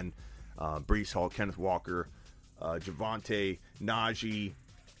Etienne, Breece Hall, Kenneth Walker, Javonte, Najee,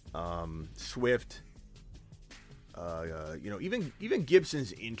 Swift. Even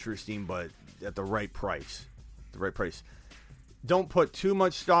Gibson's interesting, but at the right price. Don't put too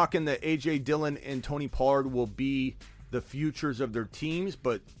much stock in that A.J. Dillon and Tony Pollard will be the futures of their teams,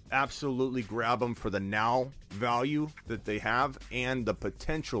 but absolutely grab them for the now value that they have and the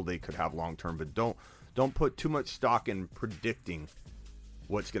potential they could have long term. But don't put too much stock in predicting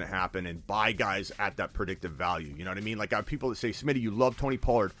what's going to happen and buy guys at that predictive value. You know what I mean? Like I have people that say, Smitty, you love Tony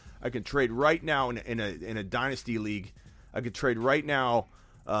Pollard. I can trade right now in a dynasty league. I could trade right now.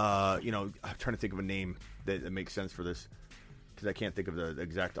 I'm trying to think of a name that makes sense for this because I can't think of the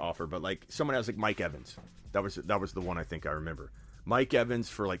exact offer. But like someone has like Mike Evans. That was the one I think I remember. Mike Evans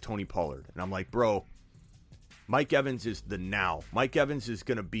for like Tony Pollard, and I'm like, bro, Mike Evans is the now. Mike Evans is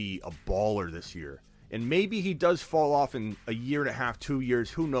going to be a baller this year. And maybe he does fall off in a year and a half, 2 years.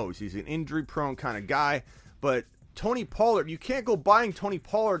 Who knows? He's an injury-prone kind of guy. But Tony Pollard, you can't go buying Tony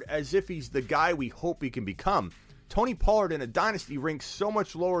Pollard as if he's the guy we hope he can become. Tony Pollard in a dynasty ranks so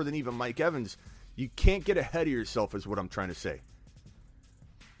much lower than even Mike Evans. You can't get ahead of yourself is what I'm trying to say.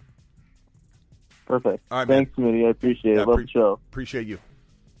 Perfect. All right, thanks, Smitty. I appreciate it. Love the show. Appreciate you.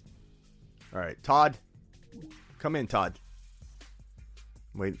 All right, Todd. Come in, Todd.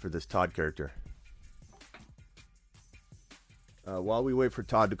 I'm waiting for this Todd character. While we wait for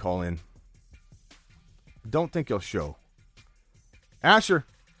Todd to call in, Don't think he'll show. Asher.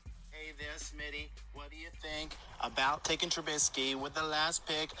 Hey there, Smitty. What do you think about taking Trubisky with the last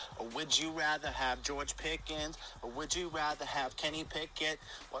pick? Or would you rather have George Pickens? Or would you rather have Kenny Pickett?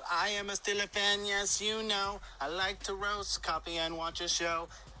 Well, I am a Steeler fan, yes, you know. I like to roast, copy, and watch a show.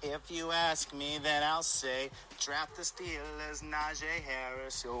 If you ask me, then I'll say, draft the Steelers, Najee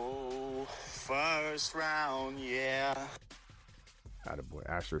Harris. Oh, first round, yeah. Attaboy.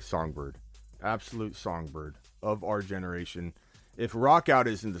 Asher, songbird. Absolute songbird of our generation. If Rock Out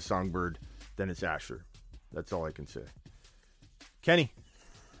isn't the songbird, then it's Asher. That's all I can say. Kenny.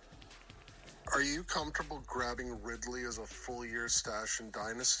 Are you comfortable grabbing Ridley as a full-year stash in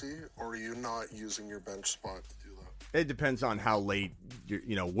Dynasty, or are you not using your bench spot to do that? It depends on how late,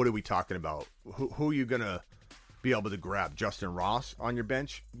 what are we talking about? Who are you going to be able to grab? Justin Ross on your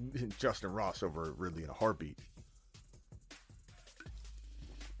bench? Justin Ross over Ridley in a heartbeat.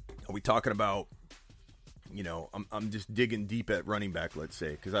 Are we talking about, I'm just digging deep at running back, let's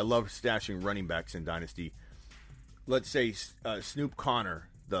say, because I love stashing running backs in Dynasty. Let's say Snoop Connor,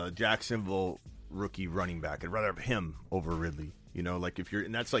 the Jacksonville rookie running back. I'd rather have him over Ridley.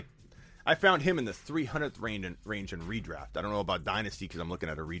 And that's like, I found him in the 300th range in redraft. I don't know about Dynasty because I'm looking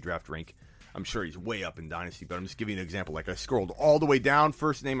at a redraft rank. I'm sure he's way up in Dynasty, but I'm just giving you an example. Like I scrolled all the way down,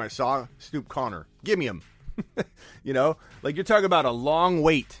 first name I saw, Snoop Connor. Give me him. Like you're talking about a long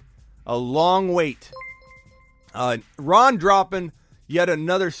wait. A long wait. Ron dropping yet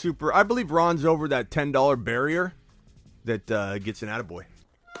another super. I believe Ron's over that $10 barrier that gets an attaboy.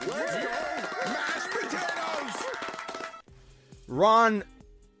 Let's go, mashed potatoes! Ron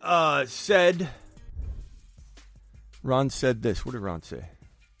said this. What did Ron say?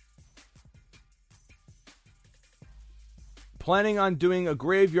 Planning on doing a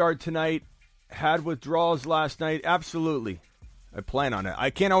graveyard tonight. Had withdrawals last night. Absolutely. I plan on it. I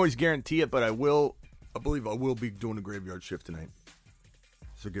can't always guarantee it, but I believe I will be doing a graveyard shift tonight.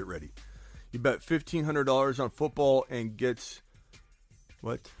 So get ready. You bet $1,500 on football and gets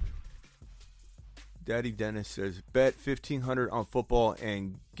what? Daddy Dennis says bet $1,500 on football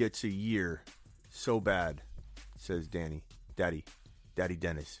and gets a year. So bad, says Daddy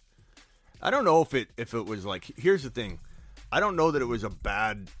Dennis. I don't know if it was like. Here's the thing. I don't know that it was a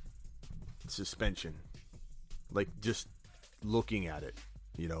bad suspension. Like just looking at it,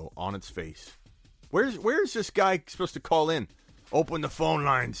 on its face. Where's this guy supposed to call in? Open the phone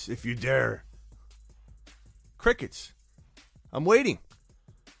lines if you dare. Crickets. I'm waiting.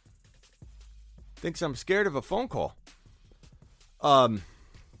 Thinks I'm scared of a phone call. What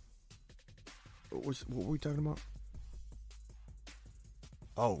were we talking about?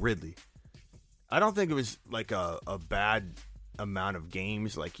 Oh, Ridley. I don't think it was like a bad amount of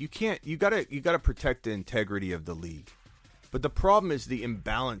games. Like you gotta protect the integrity of the league. But the problem is the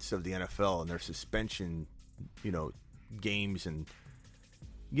imbalance of the NFL and their suspension, games and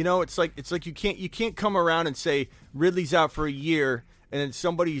it's like you can't come around and say Ridley's out for a year and then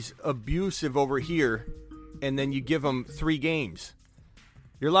somebody's abusive over here and then you give them 3 games.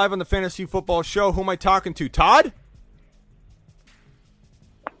 You're live on the Fantasy Football Show. Who am I talking to? Todd?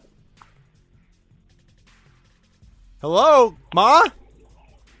 Hello, Ma?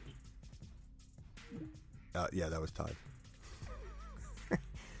 Yeah, that was Todd. I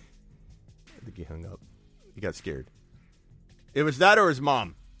think he hung up. He got scared. It was that or his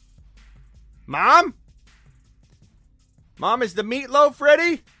mom. Mom? Mom, is the meatloaf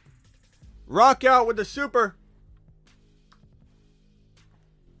ready? Rock out with the super.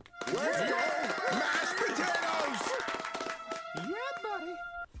 Let's go, mashed potatoes! Yeah, buddy.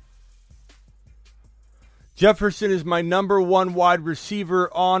 Jefferson is my number 1 wide receiver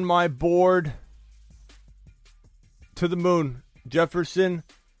on my board. To the moon. Jefferson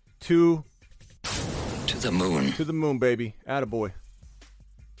to the moon. To the moon, baby. Attaboy.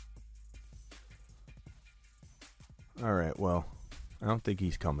 All right, well, I don't think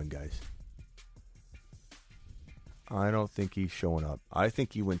he's coming, guys. I don't think he's showing up. I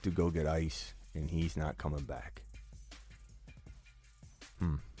think he went to go get ice, and he's not coming back.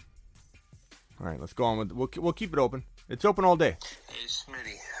 All right, let's go on with. We'll keep it open. It's open all day. Hey,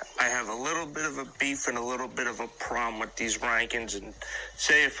 Smitty. I have a little bit of a beef and a little bit of a problem with these rankings, and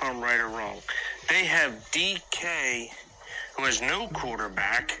say if I'm right or wrong. They have DK, who has no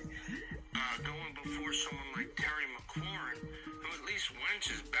quarterback, going before someone like Terry McLaurin, who at least Wentz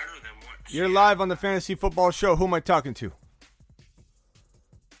is better than what... You're live on the Fantasy Football Show. Who am I talking to?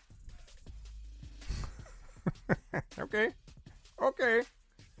 Okay.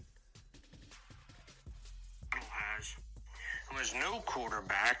 Who has no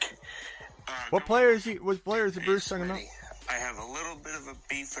quarterback. What player is he? What player is the Bruce talking about? I have a little bit of a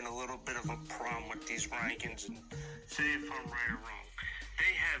beef and a little bit of a problem with these rankings, and say if I'm right or wrong.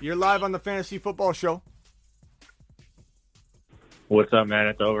 They have. You're live on the Fantasy Football Show. What's up, man?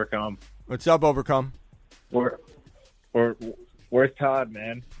 It's Overcome. What's up, Overcome? Where's Todd,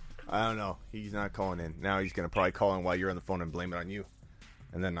 man? I don't know. He's not calling in. Now he's going to probably call in while you're on the phone and blame it on you.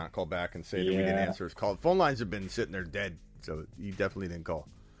 And then not call back and say that we didn't answer his call. Phone lines have been sitting there dead, so he definitely didn't call.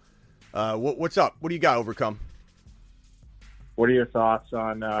 What's up? What do you got, Overcome? What are your thoughts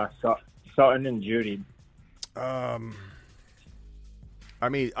on Sutton and Judy? I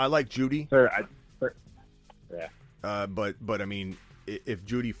mean, I like Judy. Yeah. But I mean, if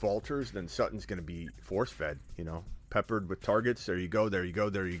Judy falters, then Sutton's going to be force-fed, peppered with targets. There you go.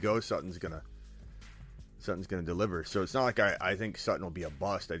 Sutton's gonna deliver. So it's not like I think Sutton will be a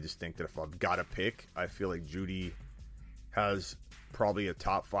bust. I just think that if I've got to pick, I feel like Judy has probably a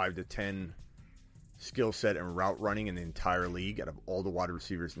top 5 to 10 skill set and route running in the entire league out of all the wide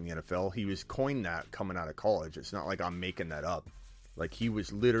receivers in the NFL. He was coined that coming out of college. It's not like I'm making that up. Like, he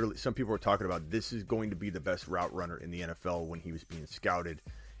was literally, some people were talking about this is going to be the best route runner in the NFL when he was being scouted.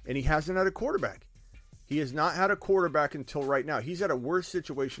 And he hasn't had a quarterback. He has not had a quarterback until right now. He's had a worse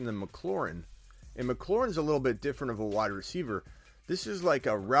situation than McLaurin. And McLaurin's a little bit different of a wide receiver. This is like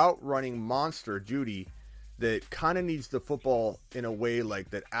a route running monster, Judy, that kind of needs the football in a way like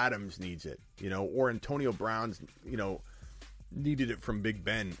that Adams needs it, or Antonio Brown's, needed it from Big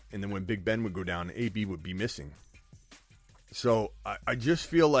Ben. And then when Big Ben would go down, AB would be missing. So I just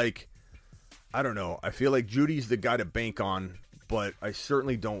feel like, I don't know. I feel like Judy's the guy to bank on, but I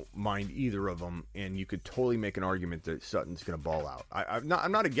certainly don't mind either of them. And you could totally make an argument that Sutton's going to ball out. I'm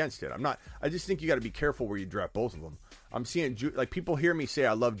not against it. I just think you got to be careful where you draft both of them. I'm seeing people hear me say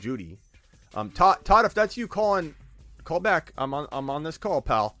I love Judy. Todd, if that's you calling, call back. I'm on this call,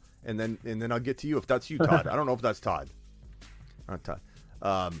 pal, and then I'll get to you if that's you, Todd. I don't know if that's Todd. Not Todd.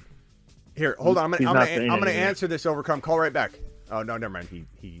 Here, hold on. I'm gonna answer this. Overcome. Call right back. Oh no, never mind.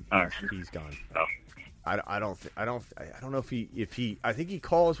 He's gone. Oh. I don't know if he. I think he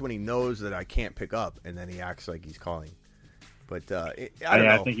calls when he knows that I can't pick up, and then he acts like he's calling. But I don't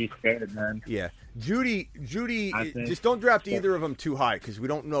know. I think he's scared, man. Yeah, Judy. Just don't draft either of them too high because we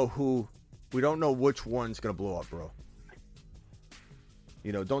don't know which one's gonna blow up, bro.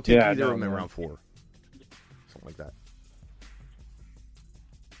 Don't take either of them in round 4, something like that.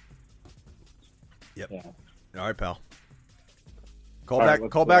 Yep. Yeah. All right, pal. Call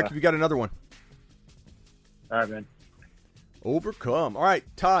back if you got another one. All right, man. Overcome. All right,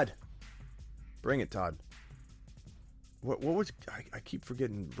 Todd. Bring it, Todd. What was... I keep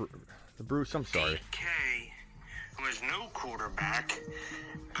forgetting the Bruce. I'm sorry. DK, who has no quarterback.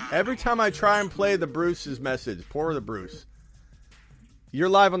 Every time I try and play the Bruce's message, poor the Bruce. You're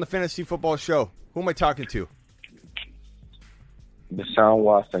live on the Fantasy Football Show. Who am I talking to? Deshaun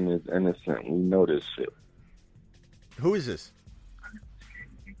Watson is innocent. We know this shit. Who is this?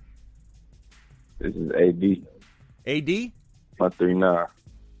 This is AD. AD? 139.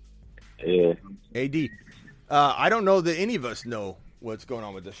 Yeah. AD. I don't know that any of us know what's going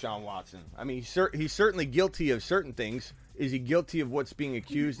on with Deshaun Watson. I mean, he's certainly guilty of certain things. Is he guilty of what's being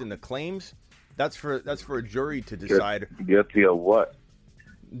accused in the claims? That's for a jury to decide. Guilty of what?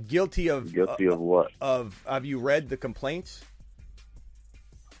 Guilty of what? Have you read the complaints?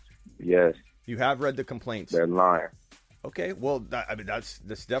 Yes. You have read the complaints. They're lying. Okay, well, that's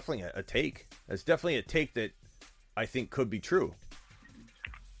definitely a take. That's definitely a take that I think could be true.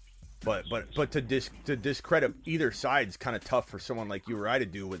 But to discredit either side's kind of tough for someone like you or I to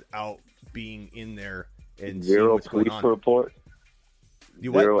do without being in there and seeing what's going on. Zero police report.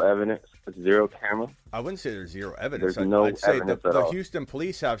 Zero evidence. Zero camera. I wouldn't say there's zero evidence. I'd say the Houston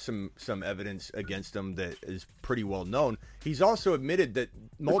police have some evidence against him that is pretty well known. He's also admitted that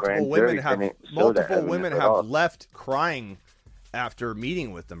multiple women have left crying after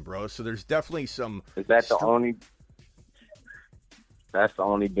meeting with them, bro. So there's definitely some. Is that the only? That's the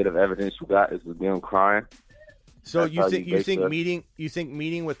only bit of evidence you got is them crying. So you think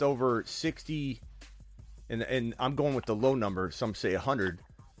meeting with over 60, and I'm going with the low number. Some say 100.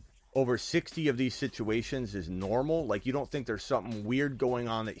 Over 60 of these situations is normal. Like, you don't think there's something weird going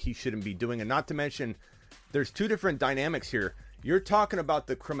on that he shouldn't be doing. And not to mention, there's two different dynamics here. You're talking about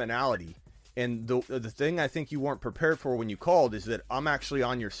the criminality. And the thing I think you weren't prepared for when you called is that I'm actually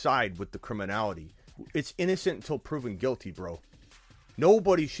on your side with the criminality. It's innocent until proven guilty, bro.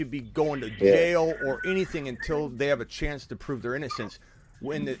 Nobody should be going to jail or anything until they have a chance to prove their innocence.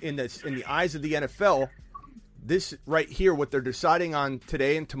 In the eyes of the NFL, this right here, what they're deciding on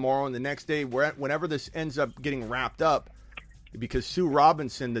today and tomorrow and the next day, whenever this ends up getting wrapped up, because Sue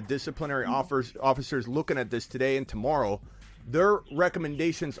Robinson, the disciplinary officer, is looking at this today and tomorrow, their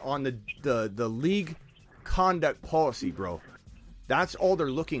recommendations on the league conduct policy, bro. That's all they're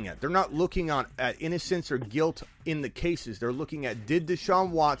looking at. They're not looking at innocence or guilt in the cases. They're looking at, did Deshaun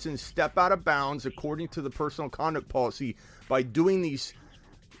Watson step out of bounds according to the personal conduct policy by doing these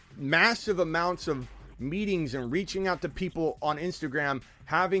massive amounts of meetings and reaching out to people on Instagram,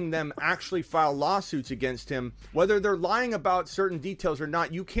 having them actually file lawsuits against him, whether they're lying about certain details or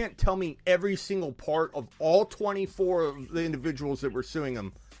not. You can't tell me every single part of all 24 of the individuals that were suing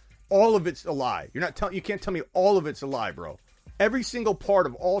him, all of it's a lie. You can't tell me all of it's a lie, bro. Every single part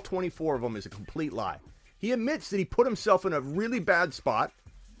of all 24 of them is a complete lie. He admits that he put himself in a really bad spot,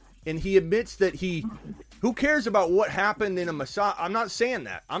 and he admits that who cares about what happened in a massage? I'm not saying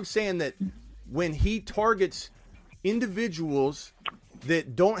that. I'm saying that when he targets individuals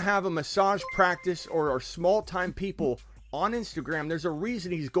that don't have a massage practice or are small-time people on Instagram, there's a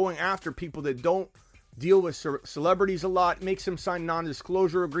reason he's going after people that don't deal with celebrities a lot, makes them sign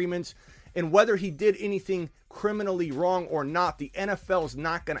non-disclosure agreements, and whether he did anything criminally wrong or not, the NFL is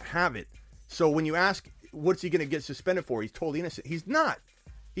not going to have it. So when you ask, what's he going to get suspended for? He's totally innocent. He's not.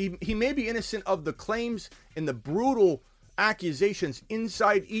 He may be innocent of the claims and the brutal accusations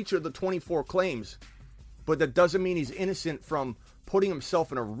inside each of the 24 claims, but that doesn't mean he's innocent from putting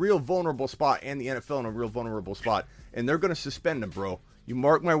himself in a real vulnerable spot and the NFL in a real vulnerable spot. And they're going to suspend him, bro. You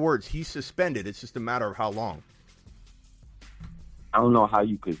mark my words. He's suspended. It's just a matter of how long. I don't know how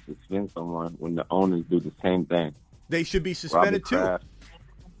you could suspend someone when the owners do the same thing. They should be suspended too.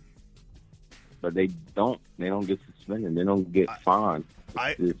 But they don't. They don't get suspended. They don't get fined.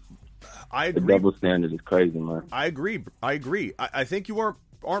 I The agree. double standard is crazy, man. I agree. I think you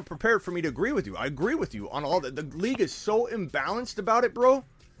aren't prepared for me to agree with you. I agree with you on all that. The league is so imbalanced about it, bro.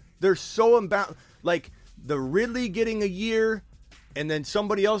 They're so imbalanced. Like the Ridley getting a year, and then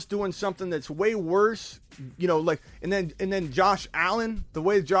somebody else doing something that's way worse. You know, like and then Josh Allen, the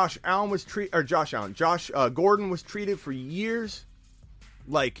way Josh Gordon was treated for years.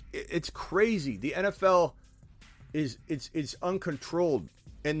 Like it's crazy. The NFL it's uncontrolled,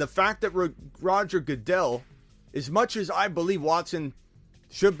 and the fact that Roger Goodell, as much as I believe Watson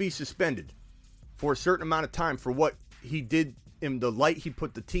should be suspended for a certain amount of time for what he did in the light he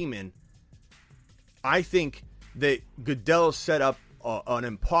put the team in, I think that Goodell set up an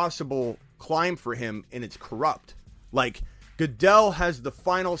impossible climb for him, and it's corrupt. Like Goodell has the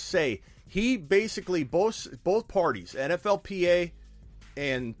final say. He basically both parties, NFLPA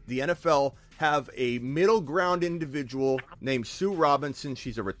and the NFL, have a middle ground individual named Sue Robinson.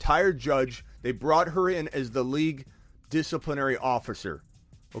 She's a retired judge. They brought her in as the league disciplinary officer.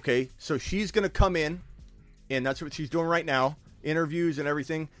 Okay, so she's going to come in, and that's what she's doing right now, interviews and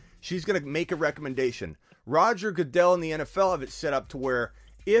everything. She's going to make a recommendation. Roger Goodell and the NFL have it set up to where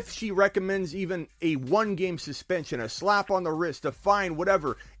if she recommends even a one-game suspension, a slap on the wrist, a fine,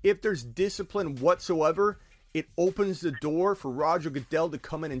 whatever, if there's discipline whatsoever, it opens the door for Roger Goodell to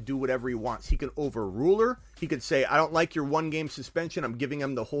come in and do whatever he wants. He can overrule her. He could say, I don't like your one-game suspension. I'm giving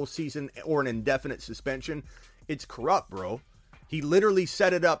him the whole season or an indefinite suspension. It's corrupt, bro. He literally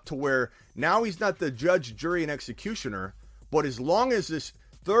set it up to where now he's not the judge, jury, and executioner, but as long as this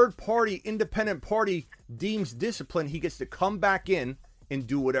third-party, independent party deems discipline, he gets to come back in and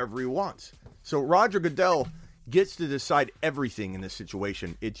do whatever he wants. So Roger Goodell gets to decide everything in this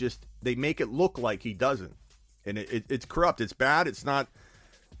situation. It just, they make it look like he doesn't. And it's corrupt. It's bad. It's not.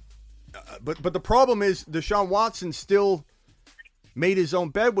 But the problem is Deshaun Watson still made his own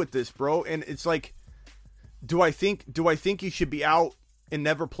bed with this, bro. And it's like, do I think he should be out and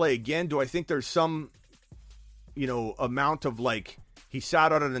never play again? Do I think there's some, amount of like he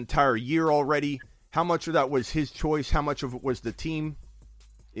sat out an entire year already? How much of that was his choice? How much of it was the team?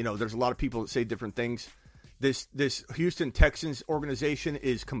 There's a lot of people that say different things. This Houston Texans organization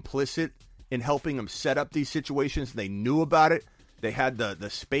is complicit in helping them set up these situations. They knew about it. They had the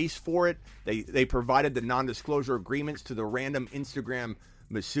space for it. They provided the non-disclosure agreements to the random Instagram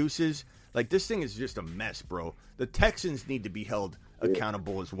masseuses. Like, this thing is just a mess, bro. The Texans need to be held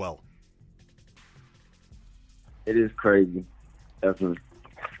accountable as well. It is crazy. Definitely.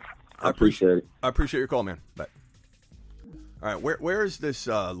 I appreciate it. I appreciate your call, man. Bye. All right, where is this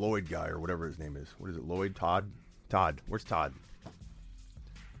Lloyd guy or whatever his name is? What is it, Lloyd? Todd? Where's Todd?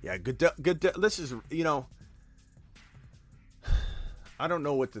 Yeah, good. This is, I don't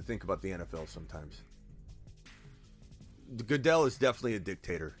know what to think about the NFL sometimes. Goodell is definitely a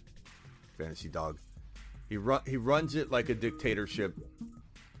dictator, Fantasy Dog. He runs it like a dictatorship.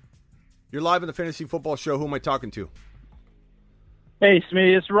 You're live on the Fantasy Football Show. Who am I talking to? Hey,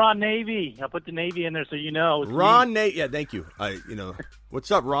 Smitty, it's Ron Navy. I put the Navy in there so you know. Ron Navy. Yeah, thank you.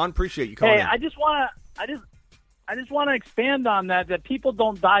 What's up, Ron? Appreciate you calling in. I I just want to expand on that people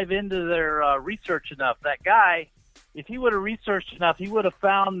don't dive into their research enough. That guy, if he would have researched enough, he would have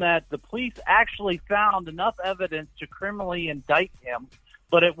found that the police actually found enough evidence to criminally indict him,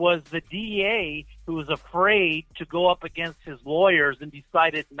 but it was the DA who was afraid to go up against his lawyers and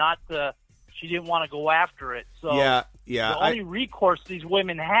decided not to. She didn't want to go after it. So the only recourse these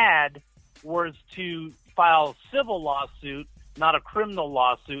women had was to file a civil lawsuit, not a criminal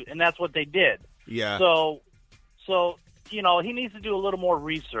lawsuit, and that's what they did. Yeah. So he needs to do a little more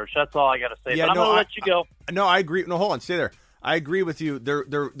research. That's all I got to say. Yeah, but I'm going to let you go. No, I agree. No, hold on. Stay there. I agree with you.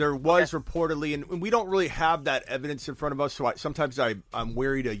 There was reportedly, and we don't really have that evidence in front of us, so sometimes I'm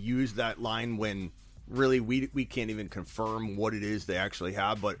wary to use that line when really we can't even confirm what it is they actually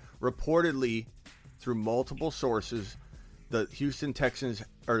have. But reportedly, through multiple sources, the Houston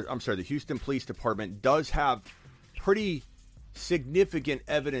Police Department does have pretty significant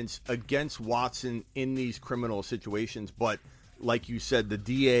evidence against Watson in these criminal situations. But like you said, the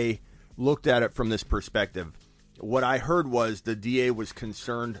DA looked at it from this perspective. What I heard was the DA was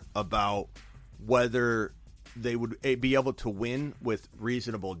concerned about whether they would be able to win with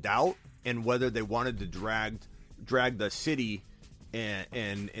reasonable doubt and whether they wanted to drag the city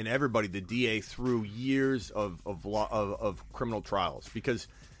and everybody, the DA, through years of criminal trials. Because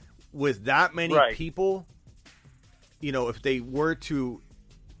with that many people, if they were to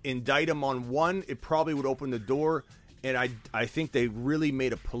indict him on one, it probably would open the door. And I think they really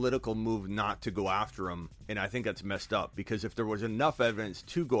made a political move not to go after him. And I think that's messed up, because if there was enough evidence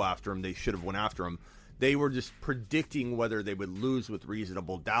to go after him, they should have went after him. They were just predicting whether they would lose with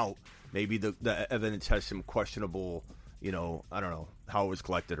reasonable doubt. Maybe the evidence has some questionable, I don't know how it was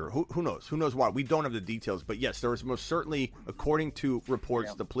collected, or who knows? Who knows why? We don't have the details. But yes, there was most certainly, according to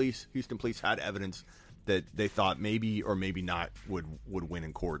reports, the Houston police had evidence that they thought maybe or maybe not would win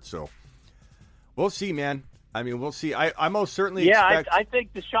in court. So we'll see, man. I mean, we'll see. I most certainly expect... I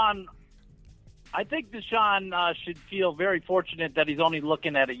think Deshaun should feel very fortunate that he's only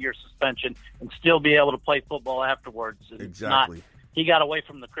looking at a year suspension and still be able to play football afterwards. Exactly. He got away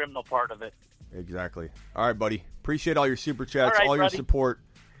from the criminal part of it. Exactly. All right, buddy. Appreciate all your super chats, all your buddy. support.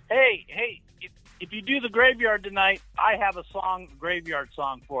 Hey, if you do the graveyard tonight, I have a graveyard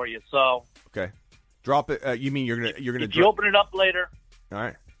song for you. So okay, drop it. You mean you're gonna if you open it up later? All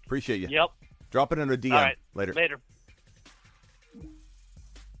right. Appreciate you. Yep. Drop it in a DM all right. later.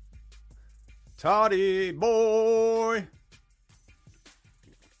 Toddy boy.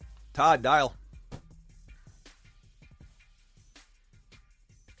 Todd, dial.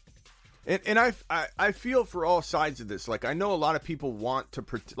 And I feel for all sides of this. Like, I know a lot of people want to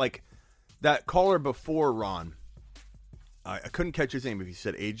like that caller before Ron. I couldn't catch his name if he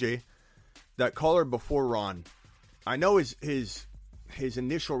said AJ. That caller before Ron. I know his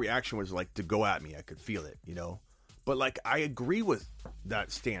initial reaction was like to go at me. I could feel it, But like, I agree with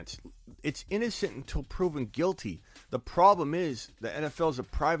that stance. It's innocent until proven guilty. The problem is the NFL is a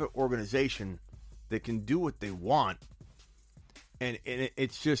private organization that can do what they want, and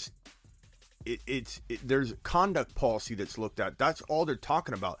it's just there's conduct policy that's looked at. That's all they're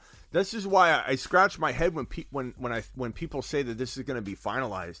talking about. This is why I scratch my head when people say that this is going to be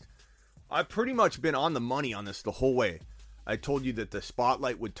finalized. I've pretty much been on the money on this the whole way. I told you that the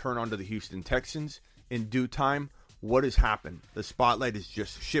spotlight would turn onto the Houston Texans in due time. What has happened? The spotlight has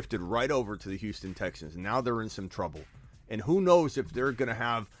just shifted right over to the Houston Texans. And now they're in some trouble. And who knows if they're going to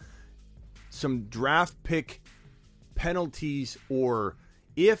have some draft pick penalties, or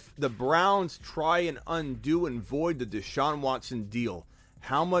if the Browns try and undo and void the Deshaun Watson deal,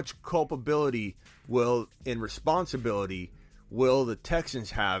 how much culpability and responsibility will the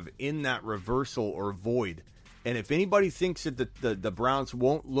Texans have in that reversal or void? And if anybody thinks that the Browns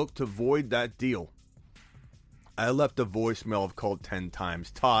won't look to void that deal, I left a voicemail. I've called 10 times.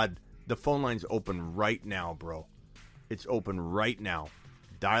 Todd, the phone line's open right now, bro. It's open right now.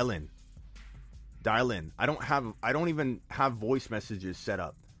 Dial in. I don't even have voice messages set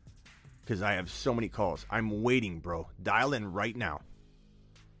up because I have so many calls. I'm waiting, bro. Dial in right now.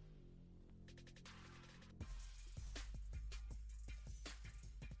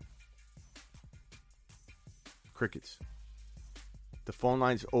 Crickets. The phone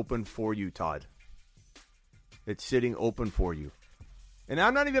line's open for you, Todd. It's sitting open for you. And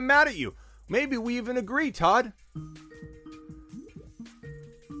I'm not even mad at you. Maybe we even agree, Todd.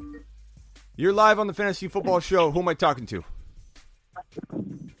 You're live on the Fantasy Football Show. Who am I talking to?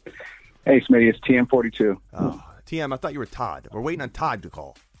 Hey, Smitty, it's TM42. Oh, TM, I thought you were Todd. We're waiting on Todd to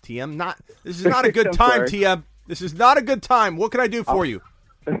call. TM, this is not a good time, TM. This is not a good time. What can I do for you?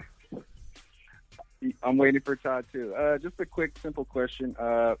 I'm waiting for Todd, too. Just a quick, simple question.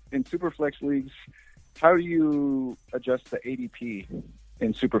 In Superflex leagues, how do you adjust the ADP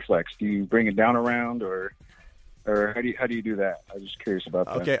in Superflex? Do you bring it down around, or how do you do that? I was just curious about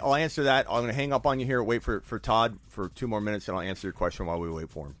that. Okay, I'll answer that. I'm going to hang up on you here, wait for Todd for 2 more minutes, and I'll answer your question while we wait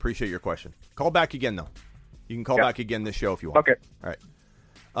for him. Appreciate your question. Call back again, though. You can call back again this show if you want. Okay. All right.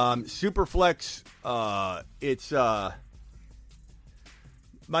 Superflex, it's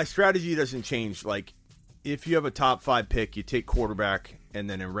my strategy doesn't change. Like, if you have a top 5 pick, you take quarterback, and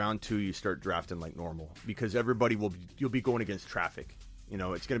then in round 2 you start drafting like normal, because you'll be going against traffic. You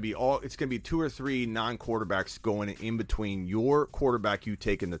know, it's going to be 2 or 3 non-quarterbacks going in between your quarterback you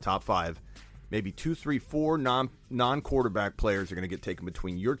take in the top 5. Maybe 2, 3, 4 non-quarterback players are going to get taken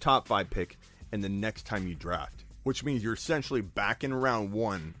between your top 5 pick and the next time you draft, which means you're essentially back in round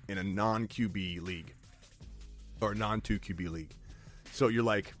 1 in a non-QB league or non-2 QB league. So you're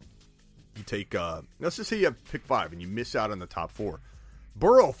like, you take, let's just say you have pick 5 and you miss out on the top 4.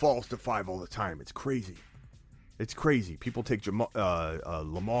 Burrow falls to 5 all the time. It's crazy. It's crazy. People take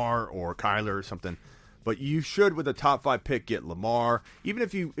Lamar or Kyler or something. But you should, with a top 5 pick, get Lamar. Even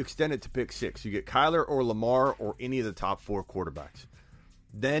if you extend it to pick 6, you get Kyler or Lamar or any of the top 4 quarterbacks.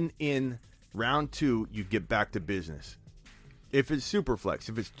 Then in round 2, you get back to business. If it's Superflex,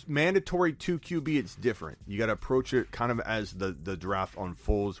 if it's mandatory 2 QB, it's different. You got to approach it kind of as the draft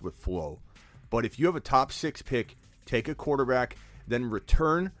unfolds with flow. But if you have a top 6 pick, take a quarterback, then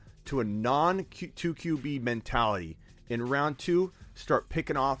return to a non-2 QB mentality. In round 2, start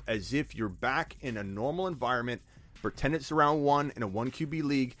picking off as if you're back in a normal environment. Pretend it's round 1 in a 1 QB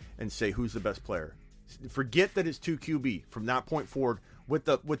league and say who's the best player. Forget that it's 2 QB from that point forward with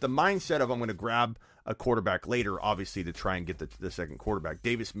the mindset of I'm going to grab a quarterback later, obviously, to try and get the second quarterback.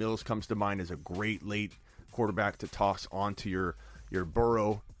 Davis Mills comes to mind as a great late quarterback to toss onto your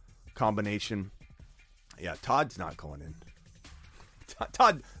Burrow combination. Yeah, Todd's not going in.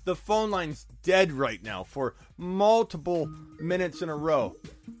 Todd, the phone line's dead right now for multiple minutes in a row.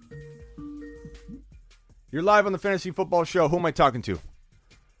 You're live on the Fantasy Football Show. Who am I talking to?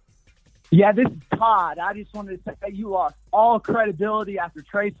 Yeah, this is Todd. I just wanted to say you lost all credibility after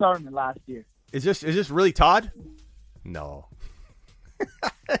Trey Sermon last year. Is this really Todd? No.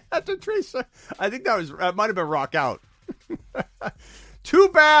 After Trey Sermon, I think that might have been Rock Out. Too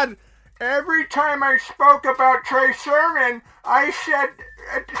bad. Every time I spoke about Trey Sermon, I said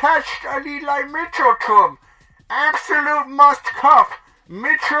attached an Eli Mitchell to him. Absolute must cuff.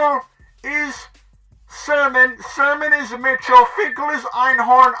 Mitchell is Sermon. Sermon is Mitchell. Finkel is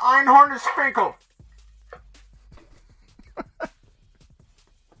Einhorn. Einhorn is Finkel.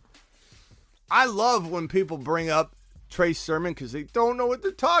 I love when people bring up Trey Sermon because they don't know what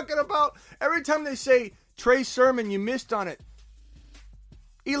they're talking about. Every time they say Trey Sermon, you missed on it.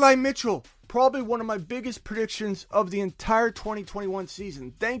 Eli Mitchell, probably one of my biggest predictions of the entire 2021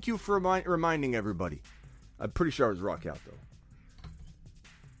 season. Thank you for reminding everybody. I'm pretty sure I was Rock Out, though.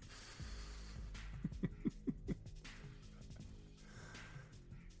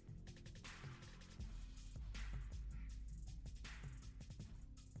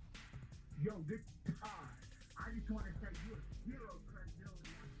 Yo, this is Todd. I just want to say you have zero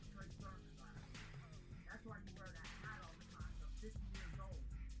credibility after Trey Sermon last year. That's why you wear that hat all the time. You're 50 years old.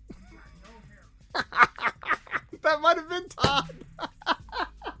 You got no hair. That might have been Todd.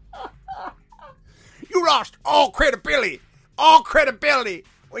 You lost all credibility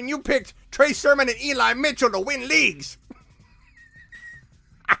when you picked Trey Sermon and Eli Mitchell to win leagues.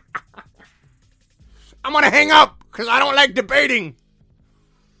 I'm going to hang up because I don't like debating.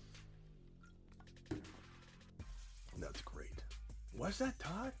 That's great. Was that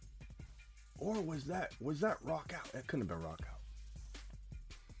Todd? Or was that Rock Out? That couldn't have been Rock Out.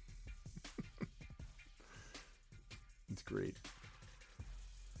 It's great.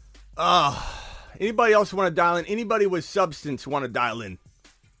 Anybody else want to dial in? Anybody with substance want to dial in?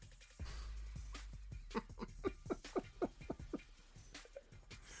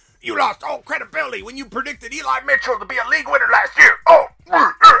 You lost all credibility when you predicted Eli Mitchell to be a league winner last year. Oh,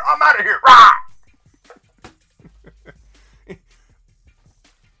 I'm out of here. Rah!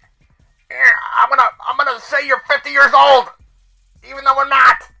 I'm gonna say you're 50 years old, even though we're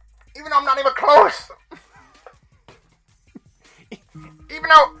not. Even though I'm not even close. Even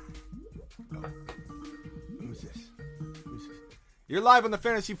though. Who's this? You're live on the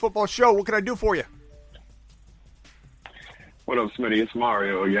Fantasy Football Show. What can I do for you? What up, Smitty? It's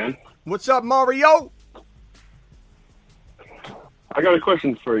Mario again. What's up, Mario? I got a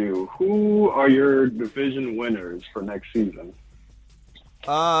question for you. Who are your division winners for next season?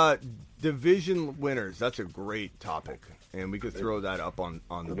 Division winners. That's a great topic, and we could throw that up on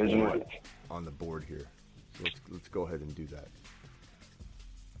the division board, winners. on the board here. So let's go ahead and do that.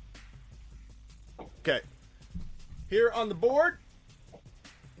 Okay. Here on the board,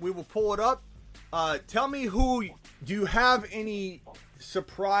 we will pull it up. Tell me do you have any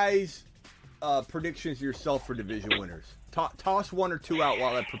surprise predictions yourself for division winners? Toss one or two out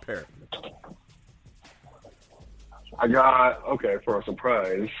while I prepare. I got, for a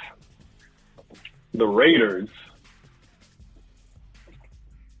surprise, the Raiders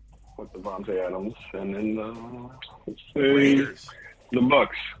with Devontae Adams, and then Raiders. The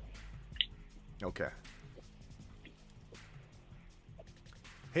Bucks. Okay.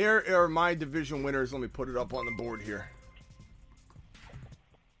 Here are my division winners. Let me put it up on the board here.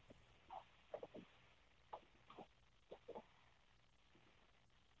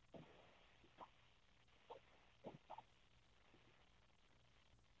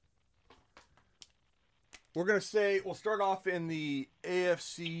 We're going to say, we'll start off in the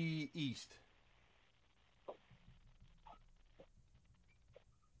AFC East.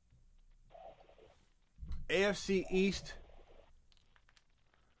 AFC East,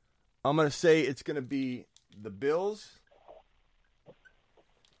 I'm going to say it's going to be the Bills.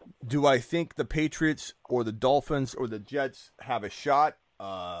 Do I think the Patriots or the Dolphins or the Jets have a shot?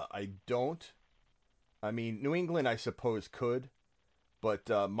 I don't. I mean, New England, I suppose, could. But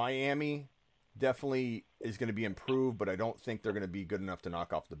Miami definitely is going to be improved, but I don't think they're going to be good enough to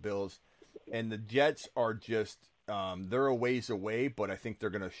knock off the Bills. And the Jets are just, they're a ways away, but I think they're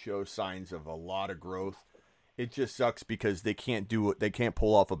going to show signs of a lot of growth. It just sucks because they can't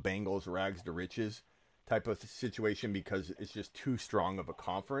pull off a Bengals rags to riches type of situation because it's just too strong of a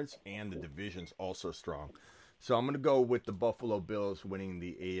conference and the division's also strong. So I'm going to go with the Buffalo Bills winning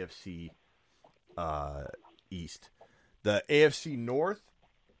the AFC East. The AFC North,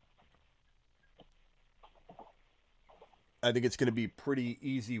 I think it's going to be a pretty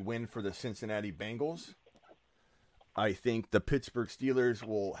easy win for the Cincinnati Bengals. I think the Pittsburgh Steelers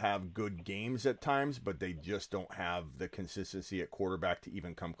will have good games at times, but they just don't have the consistency at quarterback to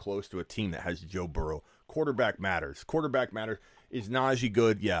even come close to a team that has Joe Burrow. Quarterback matters. Quarterback matters. Is Najee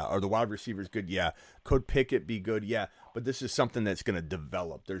good? Yeah. Are the wide receivers good? Yeah. Could Pickett be good? Yeah. But this is something that's going to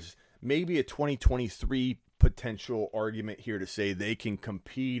develop. There's maybe a 2023 potential argument here to say they can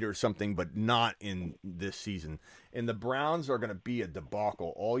compete or something, but not in this season. And the Browns are going to be a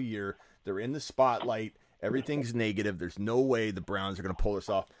debacle all year. They're in the spotlight. Everything's negative. There's no way the Browns are going to pull this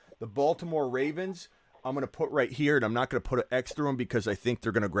off. The Baltimore Ravens, I'm going to put right here, and I'm not going to put an X through them because I think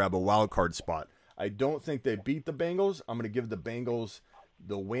they're going to grab a wild card spot. I don't think they beat the Bengals. I'm going to give the Bengals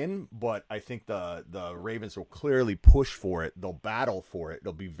the win, but I think the Ravens will clearly push for it. They'll battle for it.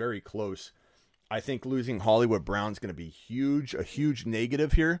 They'll be very close. I think losing Hollywood Brown's going to be huge, a huge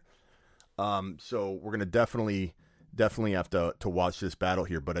negative here. So we're going to definitely have to watch this battle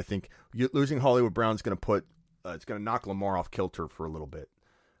here. But I think losing Hollywood Brown's going to put it's going to knock Lamar off kilter for a little bit.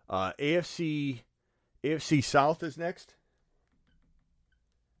 AFC South is next.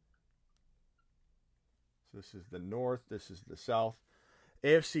 So this is the North. This is the South.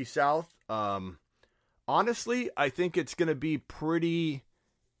 AFC South. Honestly, I think it's going to be pretty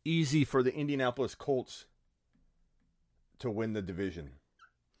easy for the Indianapolis Colts to win the division.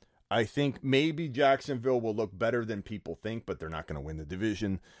 I think maybe Jacksonville will look better than people think, but they're not going to win the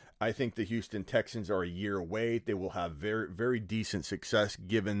division. I think the Houston Texans are a year away. They will have very, very decent success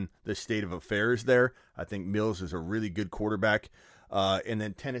given the state of affairs there. I think Mills is a really good quarterback. And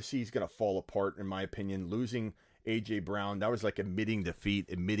then Tennessee's going to fall apart, in my opinion. Losing A.J. Brown, that was like admitting defeat,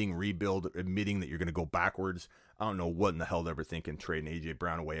 admitting rebuild, admitting that you're going to go backwards. I don't know what in the hell they were thinking trading A.J.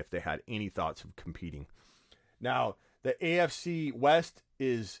 Brown away if they had any thoughts of competing. Now, the AFC West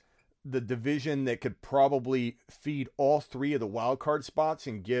is the division that could probably feed all three of the wild card spots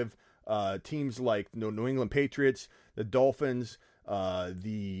and give teams like the New England Patriots, the Dolphins,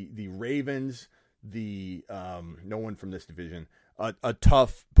 the Ravens, no one from this division,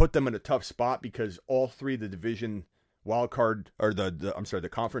 put them in a tough spot because all three of the division wild card or the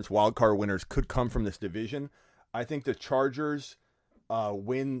conference wild card winners could come from this division. I think the Chargers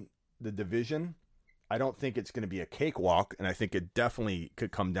win the division. I don't think it's going to be a cakewalk, and I think it definitely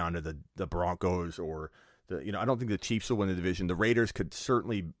could come down to the Broncos or I don't think the Chiefs will win the division. The Raiders could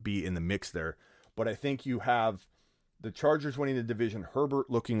certainly be in the mix there, but I think you have the Chargers winning the division, Herbert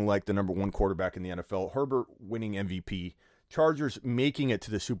looking like the number one quarterback in the NFL, Herbert winning MVP, Chargers making it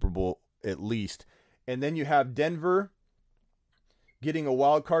to the Super Bowl at least, and then you have Denver getting a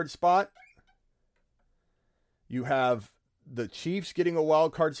wild card spot. You have the Chiefs getting a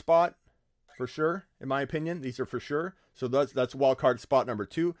wild card spot. For sure, in my opinion, these are for sure. So that's wild card spot number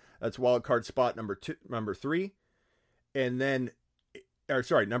 2. That's wild card spot number 3, and then,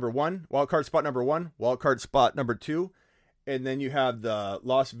 number 1. Wild card spot number 1. Wild card spot number 2, and then you have the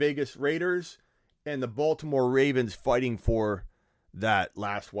Las Vegas Raiders and the Baltimore Ravens fighting for that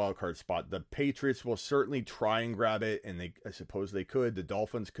last wild card spot. The Patriots will certainly try and grab it, and I suppose they could. The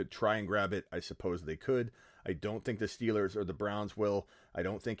Dolphins could try and grab it. I suppose they could. I don't think the Steelers or the Browns will. I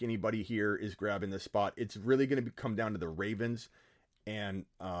don't think anybody here is grabbing this spot. It's really going to come down to the Ravens and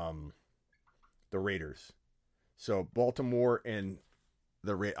the Raiders. So Baltimore and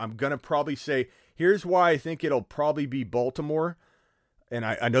I'm going to probably say, here's why I think it'll probably be Baltimore. And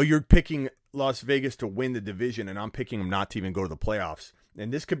I know you're picking Las Vegas to win the division, and I'm picking them not to even go to the playoffs.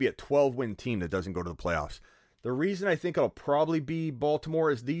 And this could be a 12-win team that doesn't go to the playoffs. The reason I think it'll probably be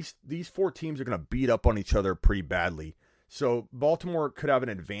Baltimore is these four teams are going to beat up on each other pretty badly. So Baltimore could have an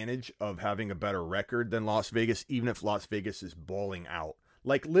advantage of having a better record than Las Vegas, even if Las Vegas is balling out.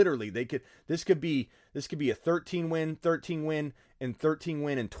 Like literally, this could be a 13-win, and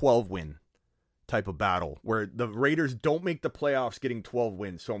 13-win and 12-win type of battle where the Raiders don't make the playoffs getting 12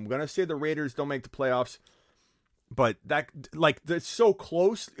 wins. So I'm going to say the Raiders don't make the playoffs, but that's so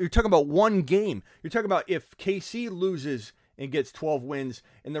close. You're talking about one game. You're talking about if KC loses and gets 12 wins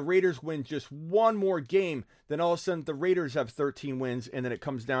and the Raiders win just one more game, then all of a sudden the Raiders have 13 wins, and then it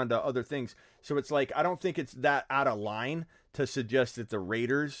comes down to other things. So it's like, I don't think it's that out of line to suggest that the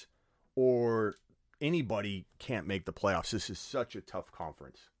Raiders or anybody can't make the playoffs. This is such a tough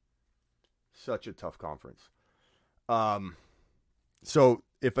conference. Such a tough conference. So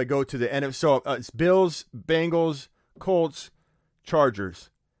if I go to the NFC, it's Bills, Bengals, Colts, Chargers.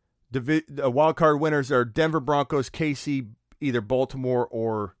 The wild card winners are Denver Broncos, KC, either Baltimore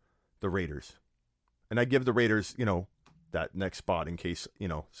or the Raiders. And I give the Raiders, that next spot in case,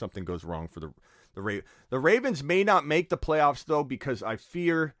 something goes wrong for the Ravens. The Ravens may not make the playoffs, though, because I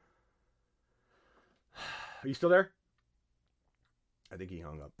fear... Are you still there? I think he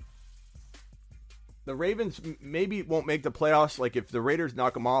hung up. The Ravens maybe won't make the playoffs, like if the Raiders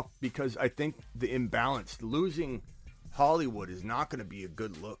knock them off, because I think the imbalance, losing Hollywood is not going to be a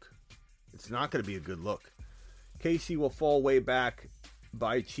good look. It's not going to be a good look. KC will fall way back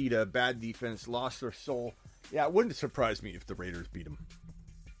by Cheetah. Bad defense, lost their soul. Yeah, it wouldn't surprise me if the Raiders beat them.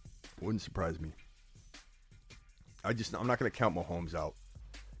 It wouldn't surprise me. I'm not going to count Mahomes out.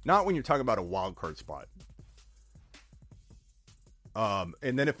 Not when you're talking about a wild card spot.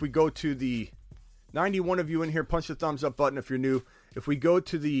 And then if we go to the 91 of you in here, punch the thumbs up button if you're new. If we go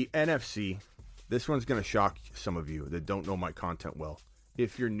to the NFC, this one's going to shock some of you that don't know my content well.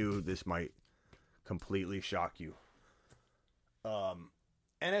 If you're new, this might completely shock you.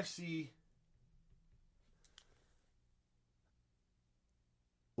 NFC,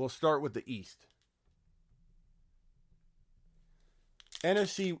 we'll start with the East.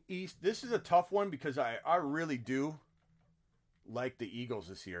 NFC East, this is a tough one because I really do like the Eagles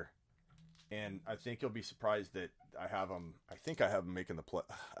this year. And I think you'll be surprised that I have them. I think I have them making the play.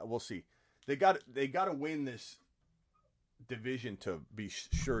 We'll see. They got to win this division to be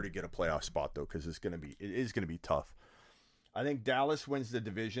sure to get a playoff spot, though, because it is going to be tough. I think Dallas wins the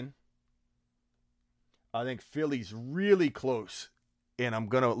division. I think Philly's really close, and I'm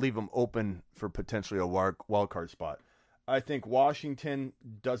going to leave them open for potentially a wild card spot. I think Washington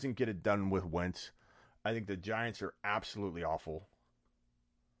doesn't get it done with Wentz. I think the Giants are absolutely awful.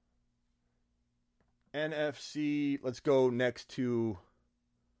 NFC, let's go next to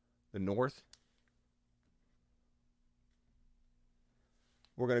the North.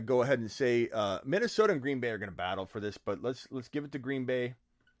 We're going to go ahead and say Minnesota and Green Bay are going to battle for this, but let's give it to Green Bay.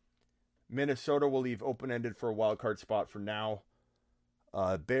 Minnesota will leave open-ended for a wild card spot for now.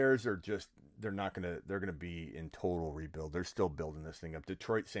 Bears are they're going to be in total rebuild. They're still building this thing up.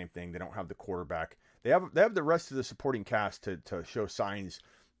 Detroit, same thing. They don't have the quarterback. They have the rest of the supporting cast to show signs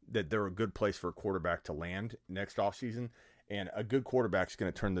that they're a good place for a quarterback to land next offseason. And a good quarterback is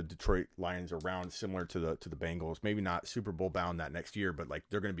going to turn the Detroit Lions around, similar to the Bengals. Maybe not Super Bowl bound that next year, but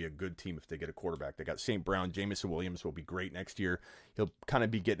they're going to be a good team if they get a quarterback. They got St. Brown. Jameson Williams will be great next year. He'll kind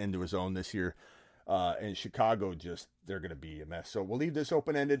of be getting into his own this year. And Chicago, they're going to be a mess. So we'll leave this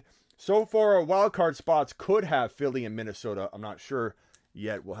open-ended. So far, our wild card spots could have Philly and Minnesota. I'm not sure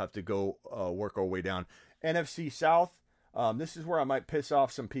yet. We'll have to go work our way down. NFC South. This is where I might piss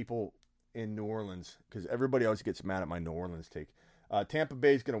off some people in New Orleans because everybody always gets mad at my New Orleans take. Tampa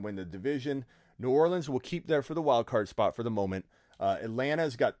Bay is going to win the division. New Orleans will keep there for the wild card spot for the moment.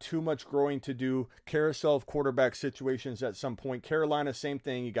 Atlanta's got too much growing to do. Carousel of quarterback situations at some point. Carolina, same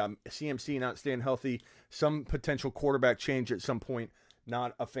thing. You got CMC not staying healthy. Some potential quarterback change at some point.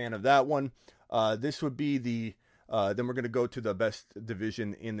 Not a fan of that one. This would be the then we're going to go to the best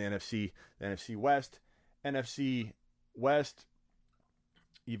division in the NFC West. NFC West,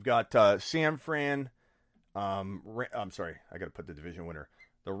 you've got San Fran. I'm sorry, I got to put the division winner.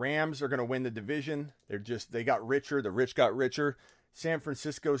 The Rams are going to win the division. They got richer. The rich got richer. San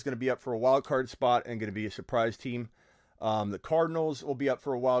Francisco is going to be up for a wild card spot and going to be a surprise team. The Cardinals will be up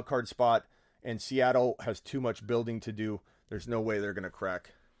for a wild card spot, and Seattle has too much building to do. There's no way they're going to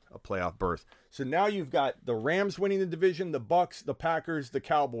crack a playoff berth. So now you've got the Rams winning the division, the Bucks, the Packers, the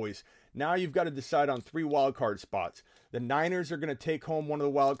Cowboys. Now you've got to decide on 3 wild card spots. The Niners are going to take home one of the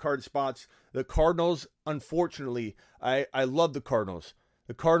wild card spots. The Cardinals, unfortunately, I love the Cardinals.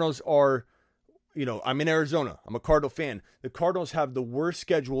 The Cardinals are, I'm in Arizona. I'm a Cardinal fan. The Cardinals have the worst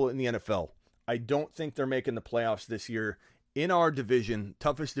schedule in the NFL. I don't think they're making the playoffs this year in our division,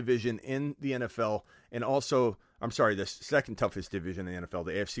 toughest division in the NFL. And also, the second toughest division in the NFL.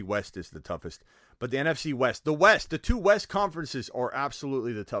 The AFC West is the toughest. But the NFC West, the 2 West conferences are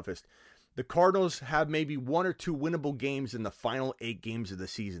absolutely the toughest. The Cardinals have maybe 1 or 2 winnable games in the final 8 games of the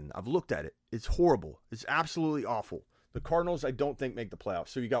season. I've looked at it. It's horrible. It's absolutely awful. The Cardinals, I don't think, make the playoffs.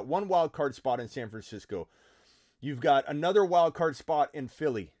 So you got 1 wild card spot in San Francisco. You've got another wild card spot in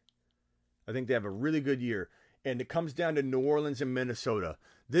Philly. I think they have a really good year. And it comes down to New Orleans and Minnesota.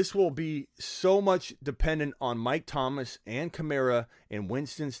 This will be so much dependent on Mike Thomas and Kamara and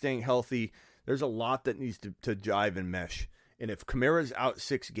Winston staying healthy. There's a lot that needs to jive and mesh. And if Kamara's out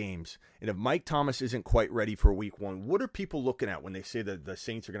 6 games, and if Mike Thomas isn't quite ready for week 1, what are people looking at when they say that the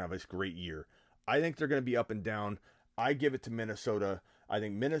Saints are going to have this great year? I think they're going to be up and down. I give it to Minnesota. I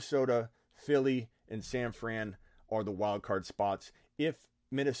think Minnesota, Philly, and San Fran are the wild card spots. If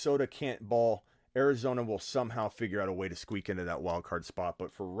Minnesota can't ball, Arizona will somehow figure out a way to squeak into that wild card spot.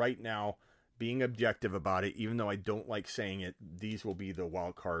 But for right now, being objective about it, even though I don't like saying it, these will be the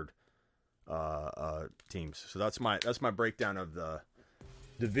wild card teams. So that's my breakdown of the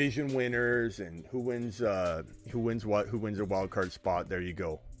division winners and who wins a wild card spot. There you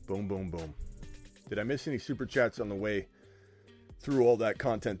go. Boom, boom, boom. Did I miss any super chats on the way through all that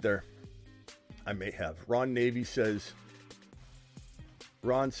content there? I may have. Ron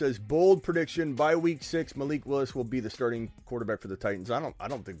says, bold prediction, by week 6, Malik Willis will be the starting quarterback for the Titans. I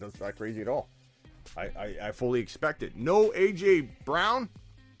don't think that's that crazy at all. I fully expect it. No A.J. Brown?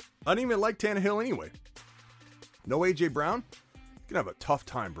 I don't even like Tannehill anyway. No A.J. Brown? You're going to have a tough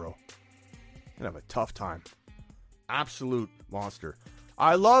time, bro. You're going to have a tough time. Absolute monster.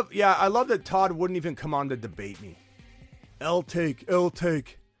 I love that Todd wouldn't even come on to debate me. L take.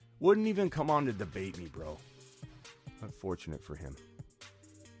 Wouldn't even come on to debate me, bro. Unfortunate for him.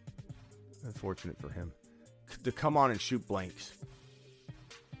 To come on and shoot blanks.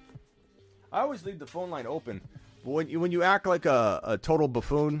 I always leave the phone line open. But when you act like a total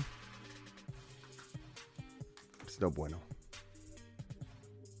buffoon, it's no bueno.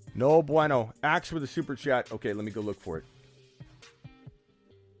 No bueno. Axe with a super chat. Okay, let me go look for it.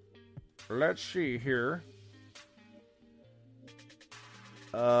 Let's see here.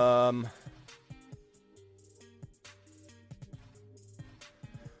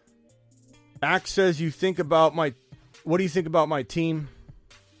 Axe says, what do you think about my team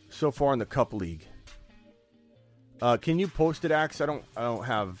so far in the Cup League? Can you post it, Axe? I don't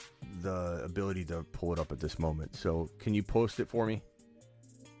have the ability to pull it up at this moment. So can you post it for me?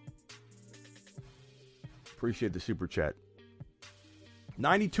 Appreciate the super chat.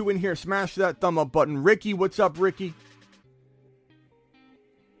 92 in here. Smash that thumb up button. Ricky, what's up, Ricky?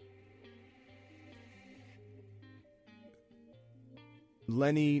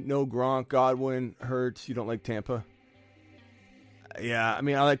 Lenny, no Gronk, Godwin, Hurts. You don't like Tampa? Yeah, I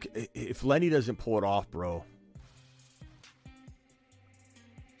mean, I like if Lenny doesn't pull it off, bro.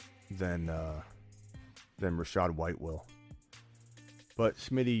 Then Rashad White will. But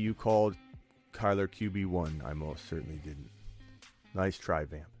Smitty, you called Kyler QB1. I most certainly didn't. Nice try,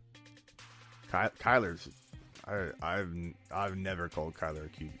 Vamp. Kyler's. I've never called Kyler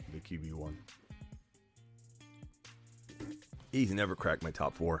the QB1. He's never cracked my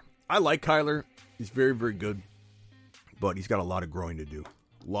top 4. I like Kyler. He's very, very good. But he's got a lot of growing to do.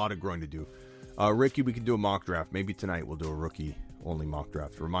 Ricky, we can do a mock draft. Maybe tonight we'll do a rookie-only mock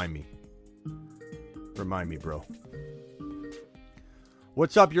draft. Remind me, bro.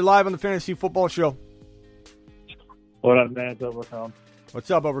 What's up? You're live on the Fantasy Football Show. What up, man? It's Overcome. What's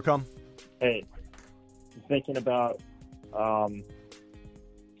up, Overcome? Hey, I'm thinking about, do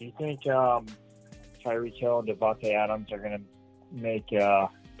you think Tyreek Hill and Devontae Adams are going to make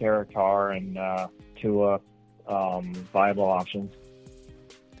Derek Carr and Tua viable options?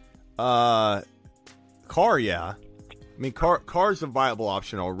 Carr, yeah. I mean, Carr's a viable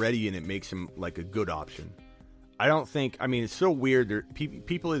option already, and it makes him like a good option. I don't think. I mean, it's so weird.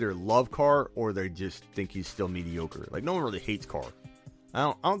 People either love Carr or they just think he's still mediocre. Like, no one really hates Carr.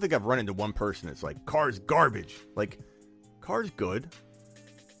 I don't think I've run into one person that's like, Carr's garbage. Like, Carr's good.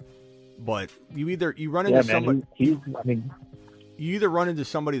 But you run into somebody. You either run into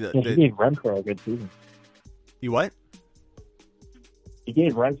somebody that he gave Renfro a good season. You what? He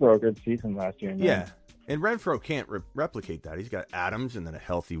gave Renfro a good season last year. Yeah, and Renfro can't replicate that. He's got Adams and then a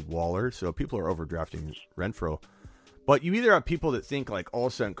healthy Waller, so people are overdrafting Renfro. But you either have people that think like all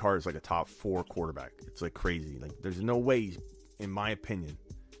of a sudden Carr is like a top 4 quarterback. It's like crazy. Like there's no way he's, in my opinion,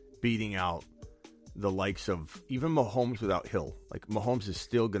 beating out the likes of even Mahomes without Hill. Like Mahomes is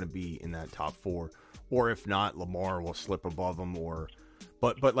still going to be in that top 4, or if not, Lamar will slip above him.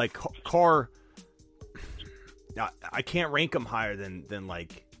 But like Carr, I can't rank him higher than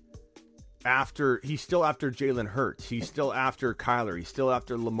like he's still after Jalen Hurts. He's still after Kyler. He's still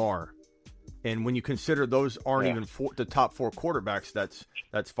after Lamar. And when you consider those aren't even the top 4 quarterbacks, that's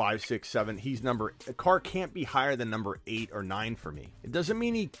 5, 6, 7. Carr can't be higher than number 8 or 9 for me. It doesn't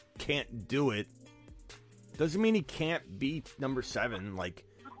mean he can't do it. Doesn't mean he can't be number 7. Like,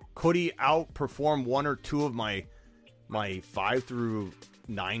 could he outperform 1 or 2 of my 5 through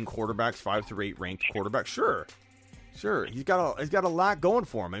 9 quarterbacks, 5 through 8 ranked quarterbacks? Sure. He's got a lot going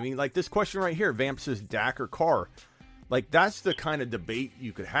for him. I mean, like this question right here, Vamp says Dak or Carr. Like that's the kind of debate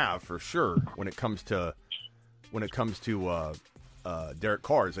you could have for sure when it comes to Derek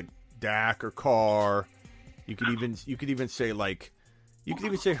Carr. It's like Dak or Carr. You could even say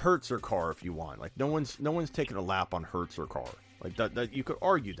Hurts or Carr if you want. Like no one's taking a lap on Hurts or Carr. Like that you could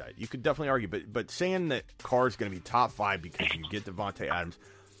argue that. You could definitely argue, but saying that Carr is going to be top 5 because you get Devontae Adams.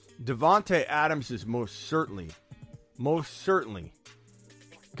 Devontae Adams is most certainly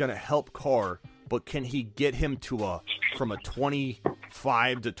going to help Carr, but can he get him to from a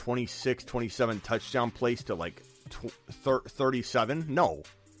 25 to 26, 27 touchdown place to like 37? No.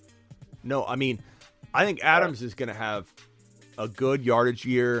 I mean, I think Adams is going to have a good yardage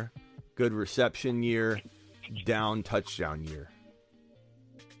year, good reception year, down touchdown year.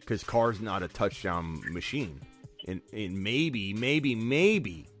 Because Carr's not a touchdown machine. And maybe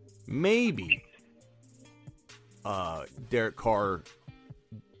Derek Carr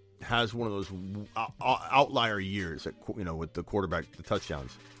has one of those outlier years, with the quarterback, the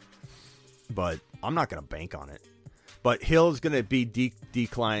touchdowns. But I'm not going to bank on it. But Hill's going to be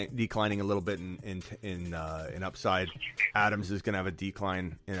declining a little bit in upside. Adams is going to have a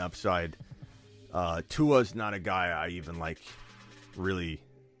decline in upside. Tua's not a guy I even like really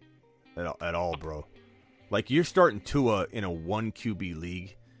at all, bro. Like you're starting Tua in a 1 QB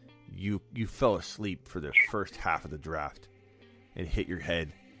league. You fell asleep for the first half of the draft and hit your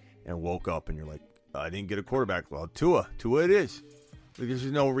head and woke up and you're like, I didn't get a quarterback. Well, Tua it is. There's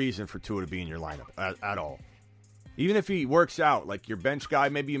no reason for Tua to be in your lineup at all. Even if he works out, like your bench guy,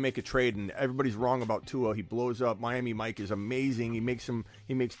 maybe you make a trade and everybody's wrong about Tua. He blows up. Miami Mike is amazing. He makes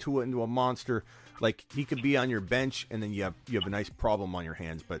Tua into a monster. Like he could be on your bench and then you have a nice problem on your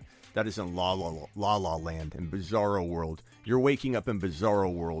hands. But that is in la la land, in bizarro world. You're waking up in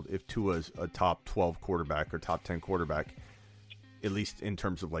bizarro world if Tua's a top 12 quarterback or top 10 quarterback, at least in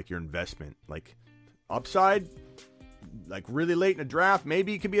terms of like your investment. Like upside, like really late in the draft,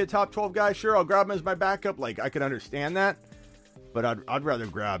 maybe he could be a top 12 guy. Sure, I'll grab him as my backup. Like I could understand that, but I'd rather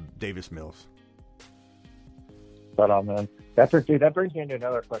grab Davis Mills. But man, that brings me into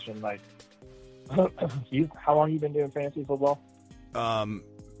another question. Like, how long you been doing fantasy football?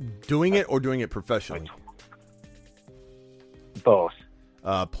 Doing it or doing it professionally? Both.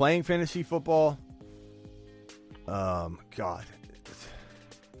 Playing fantasy football. God.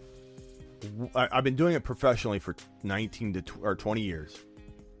 I've been doing it professionally for 19 to 20 years.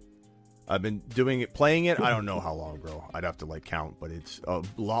 I've been doing it, playing it. I don't know how long, bro. I'd have to count, but it's a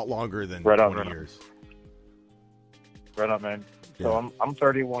lot longer than 20 years. Right on, man. Yeah. So I'm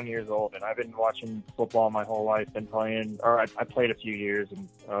 31 years old, and I've been watching football my whole life. Been playing, or I played a few years and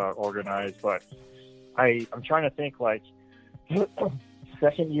organized, but I'm trying to think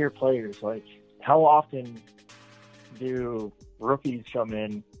second year players. Like, how often do rookies come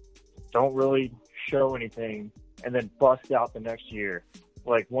in, don't really show anything, and then bust out the next year?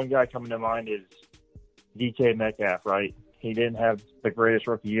 Like, one guy coming to mind is DK Metcalf, right? He didn't have the greatest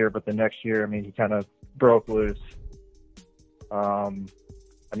rookie year, but the next year, he kind of broke loose. Is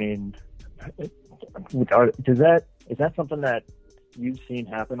that something that you've seen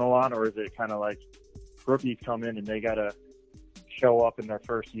happen a lot, or is it kind of like rookies come in and they got to show up in their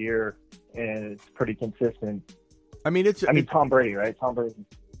first year and it's pretty consistent? Tom Brady, right? Tom Brady.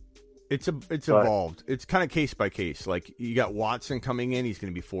 It's evolved. It's kind of case by case. Like, you got Watson coming in, he's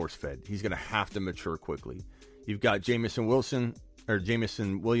going to be force fed. He's going to have to mature quickly. You've got Jameson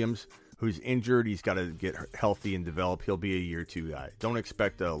Williams, who's injured. He's got to get healthy and develop. He'll be a year 2 guy. Don't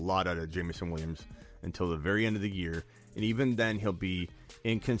expect a lot out of Jameson Williams until the very end of the year. And even then, he'll be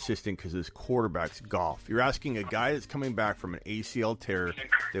inconsistent because his quarterback's Goff. You're asking a guy that's coming back from an ACL tear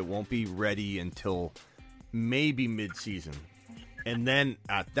that won't be ready until maybe mid-season. And then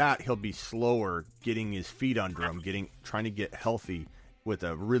at that, he'll be slower getting his feet under him, trying to get healthy with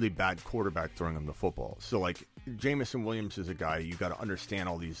a really bad quarterback throwing him the football. So, like, Jameson Williams is a guy, you got to understand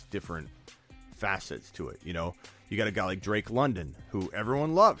all these different facets to it, you know? You got a guy like Drake London, who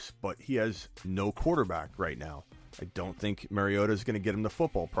everyone loves, but he has no quarterback right now. I don't think Mariota is going to get him the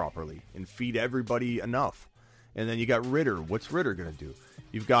football properly and feed everybody enough. And then you got Ritter. What's Ritter going to do?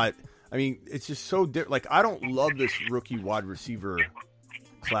 You've got, I mean, it's just so different. Like, I don't love this rookie wide receiver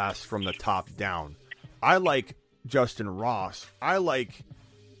class from the top down. I like Justin Ross. I like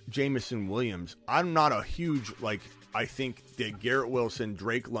Jameson Williams. I'm not a huge, like, I think that Garrett Wilson,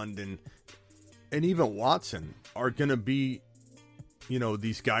 Drake London, and even Watson are going to be, you know,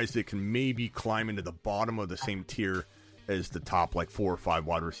 these guys that can maybe climb into the bottom of the same tier as the top, like, 4 or 5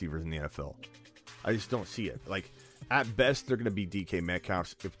 wide receivers in the NFL. I just don't see it. Like, at best, they're going to be DK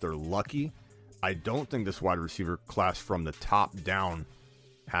Metcalfs if they're lucky. I don't think this wide receiver class from the top down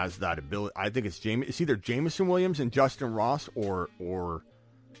has that ability. I think it's either Jameson Williams and Justin Ross or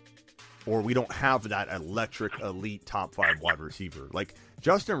we don't have that electric elite top 5 wide receiver. Like,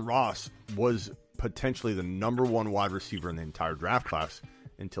 Justin Ross was potentially the number 1 wide receiver in the entire draft class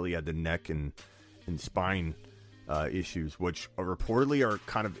until he had the neck and spine issues, which reportedly are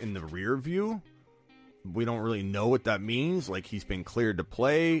kind of in the rear view. We don't really know what that means. Like, he's been cleared to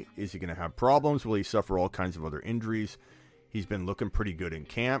play. Is he going to have problems? Will he suffer all kinds of other injuries? He's been looking pretty good in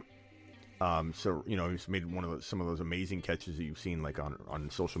camp. So, you know, he's made some of those amazing catches that you've seen, like, on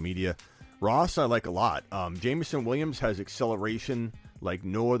social media. Ross, I like a lot. Jameson Williams has acceleration like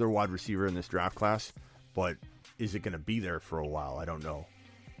no other wide receiver in this draft class, but is it going to be there for a while? I don't know.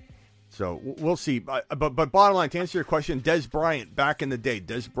 So we'll see. But bottom line, to answer your question, Dez Bryant, back in the day,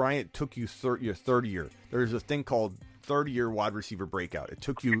 Dez Bryant took you your third year. There's a thing called third-year wide receiver breakout. It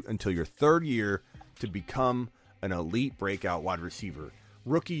took you until your third year to become an elite breakout wide receiver.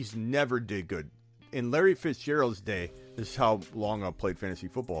 Rookies never did good. In Larry Fitzgerald's day, this is how long I've played fantasy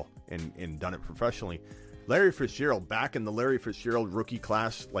football and done it professionally. Larry Fitzgerald, back in the Larry Fitzgerald rookie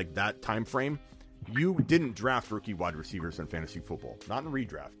class, like that time frame, you didn't draft rookie wide receivers in fantasy football. Not in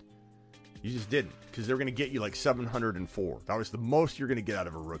redraft. You just didn't, because they're going to get you like 704. That was the most you're going to get out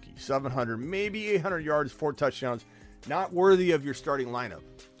of a rookie. 700, maybe 800 yards, 4 touchdowns. Not worthy of your starting lineup.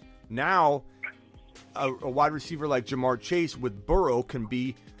 Now, a wide receiver like Jamar Chase with Burrow can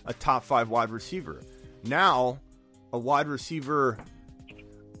be a top 5 wide receiver. Now, a wide receiver,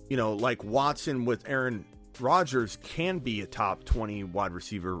 you know, like Watson with Aaron Rodgers can be a top 20 wide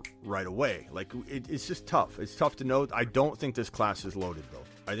receiver right away. Like, it's just tough. It's tough to know. I don't think this class is loaded, though.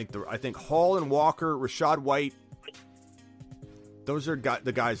 I think Hall and Walker, Rashad White, those are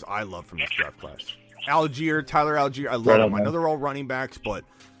the guys I love from this draft class. Tyler Algier, I love them. I know they're all running backs, but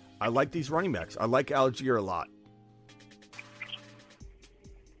I like these running backs. I like Algier a lot.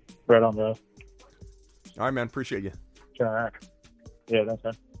 Right on, bro. All right, man. Appreciate you. All right. Yeah, that's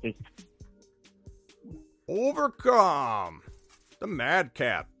fine. Peace. Overcome the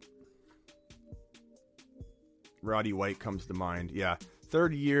Madcap. Roddy White comes to mind. Yeah.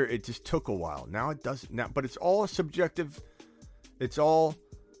 Third year, it just took a while. Now it doesn't. Now, but it's all subjective. It's all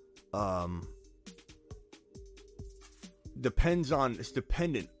it's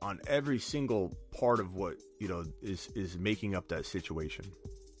dependent on every single part of what, you know, is making up that situation.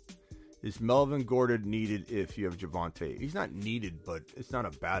 Is Melvin Gordon needed if you have Javonte? He's not needed, but it's not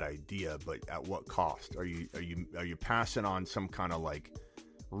a bad idea. But at what cost? Are you passing on some kind of like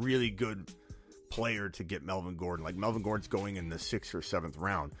really good player to get Melvin Gordon? Like, Melvin Gordon's going in the 6th or 7th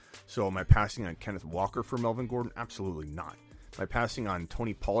round. So am I passing on Kenneth Walker for Melvin Gordon? Absolutely not. Am I passing on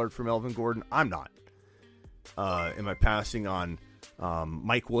Tony Pollard for Melvin Gordon? I'm not. Am I passing on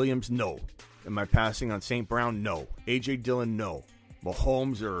Mike Williams? No. Am I passing on St. Brown? No. A.J. Dillon? No.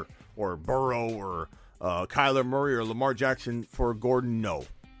 Mahomes or Burrow or Kyler Murray or Lamar Jackson for Gordon? No.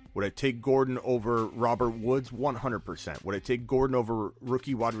 Would I take Gordon over Robert Woods? 100%. Would I take Gordon over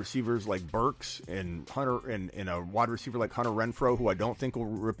rookie wide receivers like Burks and Hunter and a wide receiver like Hunter Renfrow, who I don't think will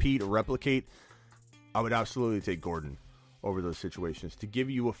repeat or replicate? I would absolutely take Gordon over those situations to give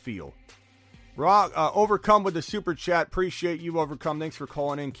you a feel. Rock, Overcome with the super chat. Appreciate you, Overcome. Thanks for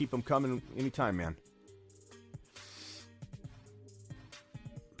calling in. Keep them coming anytime, man.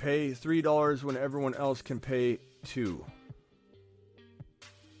 Pay $3 when everyone else can pay $2.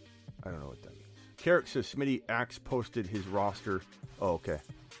 I don't know what that means. Carrick says Smitty Axe posted his roster. Oh, okay.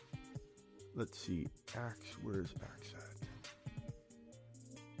 Let's see. Axe, where's Axe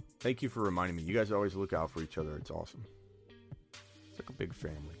Thank you for reminding me. You guys always look out for each other. It's awesome. It's like a big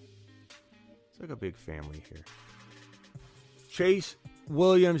family. It's like a big family here. Chase,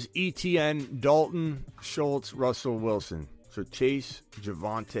 Williams, ETN, Dalton, Schultz, Russell Wilson. So Chase,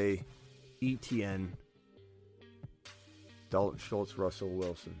 Javonte, ETN, Dalton, Schultz, Russell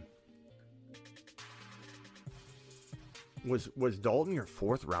Wilson. Was Dalton your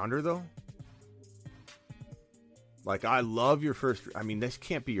fourth rounder, though? Like, I love your first... I mean, this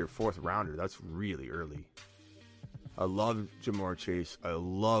can't be your fourth rounder. That's really early. I love Jamar Chase. I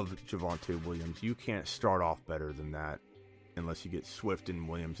love Javonte Williams. You can't start off better than that unless you get Swift and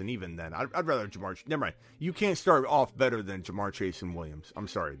Williams. And even then, I'd rather Jamar... Never mind. You can't start off better than Jamar Chase and Williams. I'm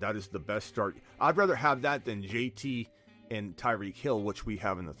sorry. That is the best start. I'd rather have that than JT and Tyreek Hill, which we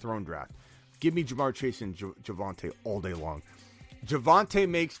have in the throne draft. Give me Jamar Chase and Javonte all day long. Javonte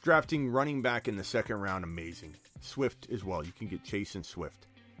makes drafting running back in the second round amazing. Swift as well. You can get Chase and Swift.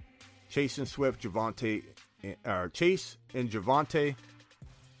 Chase and Swift, Javonte... Chase and Javonte,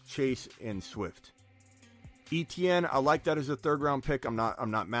 Chase and Swift. ETN, I like that as a third round pick. I'm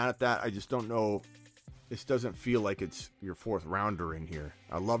not mad at that. I just don't know. This doesn't feel like it's your fourth rounder in here.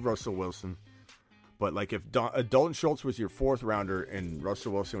 I love Russell Wilson, but like if Dalton Schultz was your fourth rounder and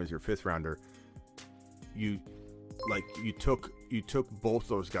Russell Wilson was your fifth rounder, you took both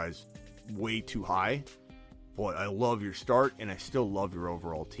those guys way too high. Boy, I love your start, and I still love your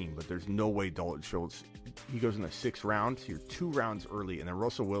overall team, but there's no way Dalton Schultz, he goes in the sixth round, so you're 2 rounds early, and then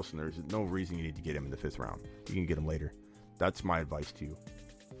Russell Wilson, there's no reason you need to get him in the fifth round. You can get him later. That's my advice to you.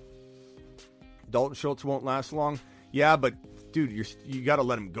 Dalton Schultz won't last long. Yeah, but, dude, you got to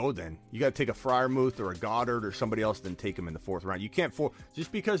let him go then. You got to take a Freiermuth or a Goddard or somebody else, then take him in the fourth round. You can't,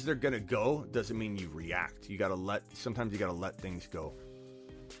 just because they're going to go doesn't mean you react. Sometimes you got to let things go.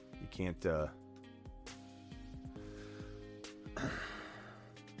 You can't,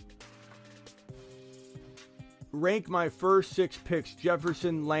 rank my first 6 picks: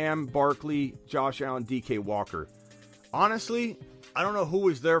 Jefferson, Lamb, Barkley, Josh Allen, DK Walker. Honestly, I don't know who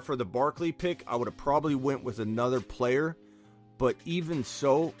was there for the Barkley pick. I would have probably went with another player, but even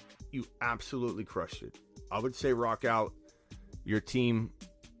so, you absolutely crushed it. I would say rock out. Your team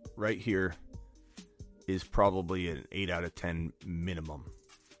right here is probably an 8 out of 10 minimum.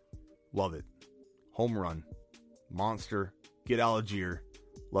 Love it. Home run. Monster. Get Algier.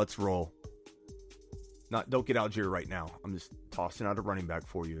 Let's roll. Don't get Algier right now. I'm just tossing out a running back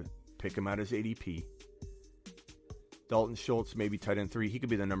for you. Pick him out as ADP. Dalton Schultz, maybe tight end 3. He could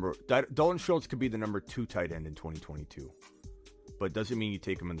be Dalton Schultz could be the number 2 tight end in 2022. But doesn't mean you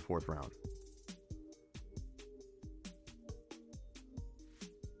take him in the 4th round.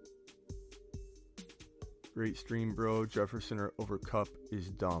 Great stream, bro. Jefferson or over Cup is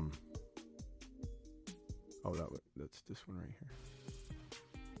dumb. Oh, that's this one right here.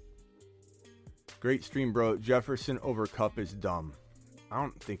 Great stream, bro. Jefferson over Cup is dumb. I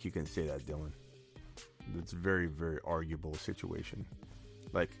don't think you can say that, Dylan. That's a very, very arguable situation.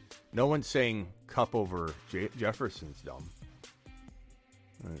 Like, no one's saying Cup over Jefferson's dumb.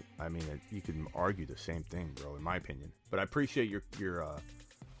 I mean, you can argue the same thing, bro, in my opinion. But I appreciate your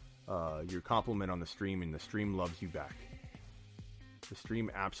compliment on the stream, and the stream loves you back. The stream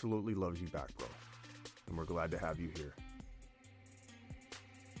absolutely loves you back, bro. And we're glad to have you here.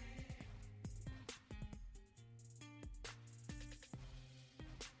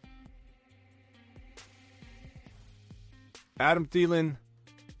 Adam Thielen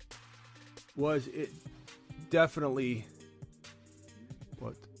was it definitely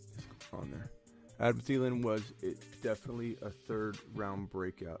what is going on there? Adam Thielen was it definitely a third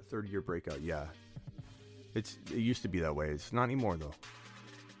year breakout. Yeah. It used to be that way. It's not anymore though.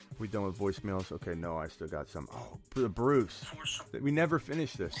 We done with voicemails? Okay, no, I still got some. Oh, the Bruce. We never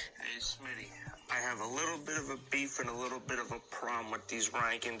finished this. Hey, Smitty, I have a little bit of a beef and a little bit of a problem with these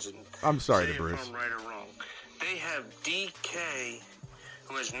rankings. And I'm sorry, say the Bruce. If I'm right or wrong. They have DK,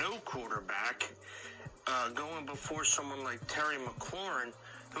 who has no quarterback, going before someone like Terry McLaurin,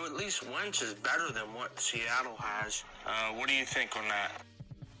 who at least Wentz is better than what Seattle has. What do you think on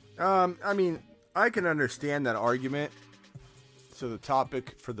that? I mean, I can understand that argument. So the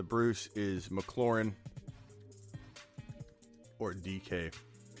topic for the Bruce is McLaurin or DK.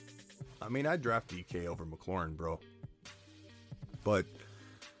 I mean, I'd draft DK over McLaurin, bro. But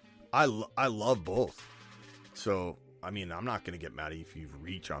I love both. So, I mean, I'm not going to get mad if you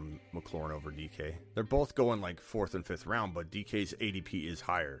reach on McLaurin over DK. They're both going like 4th and 5th round, but DK's ADP is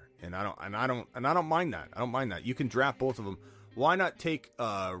higher. And I don't mind that. I don't mind that. You can draft both of them. Why not take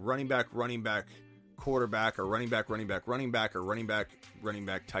running back, quarterback, or running back, or running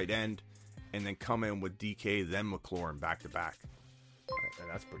back, tight end, and then come in with DK, then McLaurin back to back?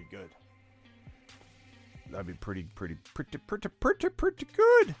 that's pretty good. That'd be pretty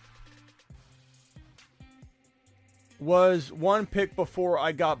good. Was one pick before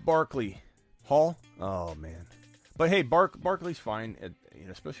I got Barkley. Hall? Oh, man. But hey, Barkley's fine,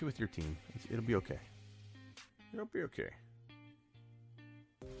 especially with your team. It'll be okay. It'll be okay.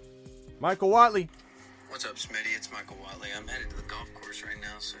 Michael Watley. What's up, Smitty? It's Michael Watley. I'm headed to the golf course right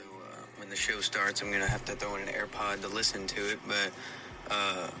now, so when the show starts, I'm going to have to throw in an AirPod to listen to it. But,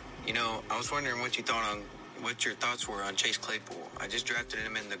 I was wondering what your thoughts were on Chase Claypool. I just drafted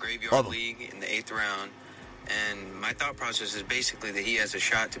him in the Graveyard League in the 8th round, and my thought process is basically that he has a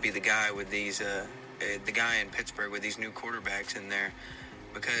shot to be the guy with these, the guy in Pittsburgh with these new quarterbacks in there.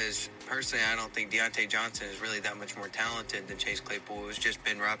 Because, personally, I don't think Deontay Johnson is really that much more talented than Chase Claypool. It was just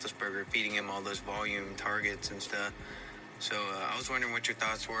Ben Roethlisberger feeding him all those volume targets and stuff. So I was wondering what your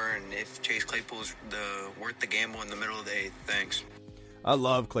thoughts were and if Chase Claypool's worth the gamble in the middle of the 8th. Thanks. I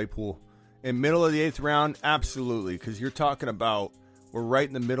love Claypool. In middle of the 8th round, absolutely. Because you're talking about we're right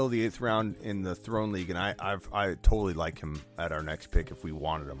in the middle of the 8th round in the Throne League, and I totally like him at our next pick if we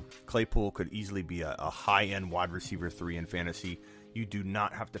wanted him. Claypool could easily be a high-end wide receiver 3 in fantasy. You do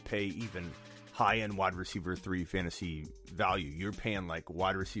not have to pay even high-end wide receiver 3 fantasy value. You're paying like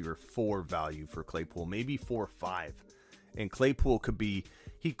wide receiver 4 value for Claypool, maybe 4 or 5. And Claypool could be.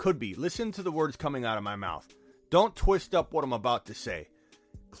 Listen to the words coming out of my mouth. Don't twist up what I'm about to say.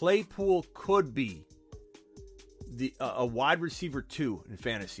 Claypool could be a wide receiver 2 in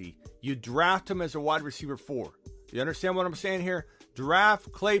fantasy. You draft him as a wide receiver 4. You understand what I'm saying here?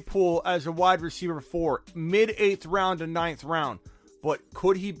 Draft Claypool as a wide receiver 4, mid-8th round to 9th round. But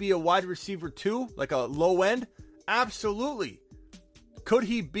could he be a wide receiver 2, like a low end? Absolutely. Could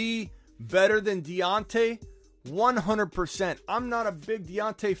he be better than Deontay? 100%. I'm not a big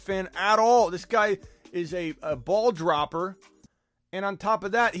Deontay fan at all. This guy is a ball dropper. And on top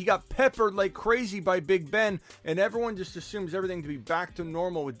of that, he got peppered like crazy by Big Ben. And everyone just assumes everything to be back to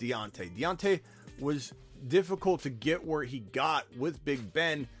normal with Deontay. Deontay was difficult to get where he got with Big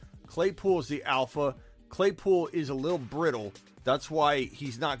Ben. Claypool is the alpha. Claypool is a little brittle. That's why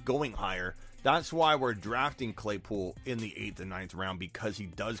he's not going higher. That's why we're drafting Claypool in the 8th and 9th round, because he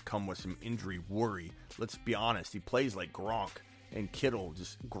does come with some injury worry. Let's be honest. He plays like Gronk and Kittle,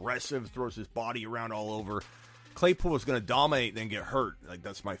 just aggressive, throws his body around all over. Claypool is going to dominate and then get hurt. Like,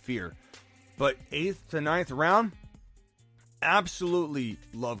 that's my fear. But 8th to 9th round, absolutely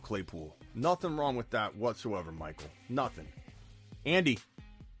love Claypool. Nothing wrong with that whatsoever, Michael. Nothing. Andy.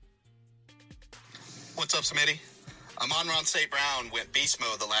 What's up, Smitty? Amon-Ra St. Brown went beast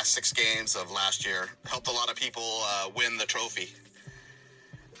mode the last 6 games of last year. Helped a lot of people win the trophy.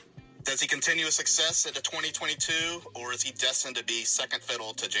 Does he continue his success into 2022, or is he destined to be second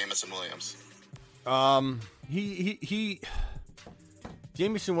fiddle to Jamison Williams?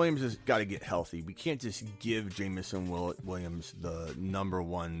 Jamison Williams has got to get healthy. We can't just give Jamison Williams the number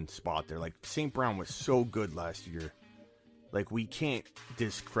 1 spot there. Like, St. Brown was so good last year. Like, we can't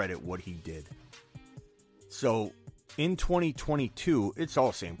discredit what he did. So, in 2022, it's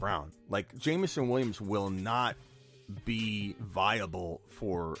all St. Brown. Like, Jamison Williams will not be viable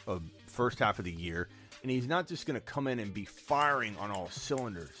for a first half of the year, and he's not just going to come in and be firing on all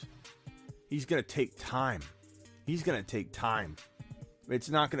cylinders. He's going to take time. It's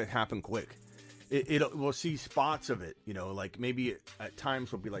not going to happen quick. We'll see spots of it, like maybe at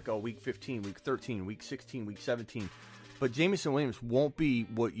times we'll be like, oh, week 15, week 13, week 16, week 17. But Jamison Williams won't be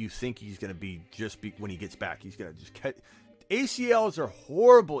what you think he's going to be when he gets back. He's going to just catch. ACLs are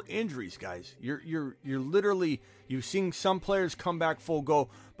horrible injuries, guys. You're literally, you've seen some players come back full go,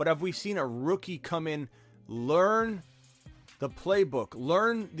 but have we seen a rookie come in, learn the playbook,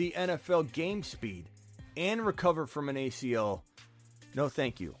 learn the NFL game speed, and recover from an ACL? No,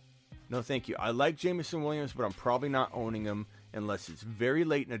 thank you. I like Jamison Williams, but I'm probably not owning him unless it's very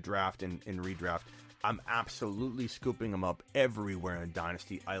late in a draft and redraft. I'm absolutely scooping him up everywhere in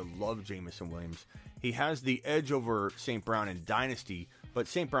Dynasty. I love Jamison Williams. He has the edge over St. Brown in Dynasty, but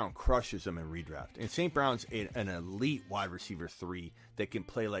St. Brown crushes him in redraft. And St. Brown's an elite wide receiver 3 that can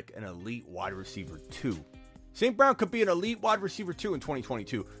play like an elite wide receiver 2. St. Brown could be an elite wide receiver 2 in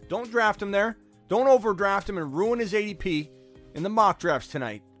 2022. Don't draft him there. Don't overdraft him and ruin his ADP in the mock drafts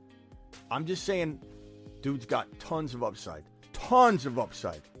tonight. I'm just saying, dude's got tons of upside.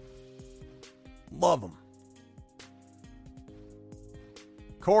 Love him.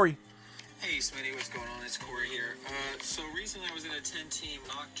 Corey. Hey, Smitty, what's going on? It's Corey here. So recently I was in a 10-team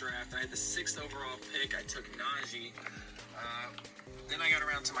mock draft. I had the 6th overall pick. I took Najee. Then I got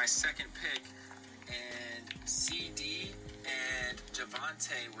around to my second pick, and CD and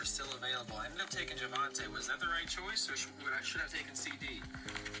Javonte were still available. I ended up taking Javonte. Was that the right choice, or should I have taken CD?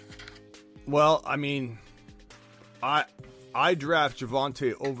 Well, I mean, I draft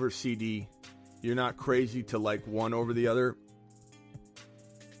Javonte over CD. You're not crazy to like one over the other,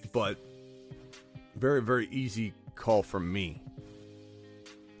 but very, very easy call from me.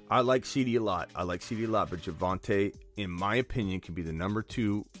 I like CD a lot. But Javonte, in my opinion, can be the number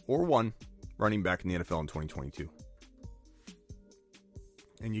 2 or 1 running back in the NFL in 2022.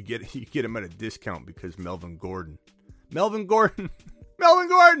 And you get him at a discount because Melvin Gordon.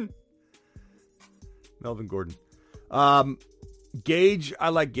 Gage, I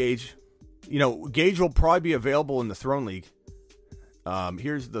like Gage. You know, Gage will probably be available in the Throne League.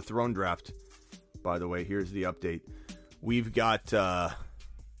 Here's the Throne Draft, by the way. Here's the update. We've got, let's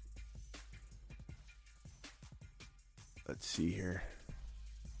see here.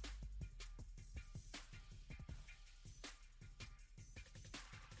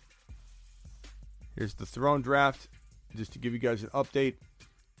 Here's the Throne Draft, just to give you guys an update.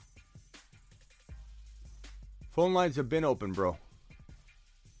 Phone lines have been open, bro.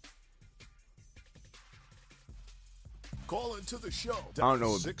 Call into the show. I don't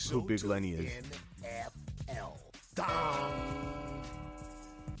know who Big Lenny is. NFL. Dong.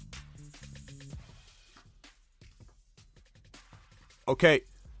 Okay.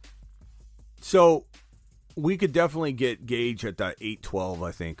 So we could definitely get Gage at that 8-12,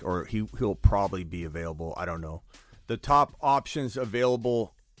 I think, or he'll probably be available. I don't know. The top options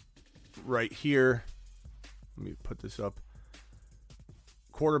available right here. Let me put this up.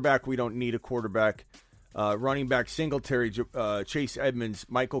 Quarterback, we don't need a quarterback. Running back, Singletary, Chase Edmonds,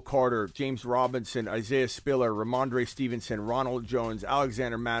 Michael Carter, James Robinson, Isaiah Spiller, Ramondre Stevenson, Ronald Jones,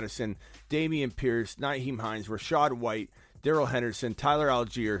 Alexander Madison, Damian Pierce, Nyheim Hines, Rashad White, Darrell Henderson, Tyler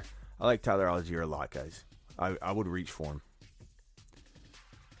Algier. I like Tyler Algier a lot, guys. I would reach for him.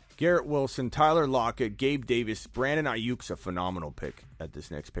 Garrett Wilson, Tyler Lockett, Gabe Davis, Brandon Ayuk's a phenomenal pick at this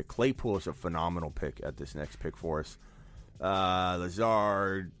next pick. Claypool is a phenomenal pick at this next pick for us.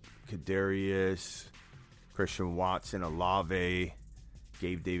 Lazard, Kadarius, Christian Watson, Olave,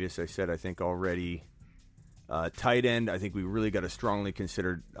 Gabe Davis, I think already. Tight end, I think we really got to strongly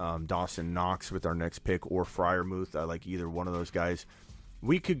consider Dawson Knox with our next pick, or Freiermuth. I like either one of those guys.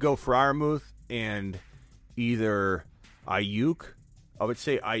 We could go Freiermuth and either Ayuk. I would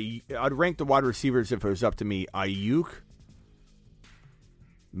say I'd rank the wide receivers if it was up to me. Ayuk,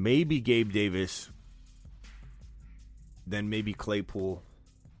 maybe Gabe Davis, then maybe Claypool,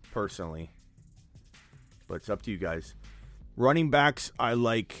 personally. But it's up to you guys. Running backs, I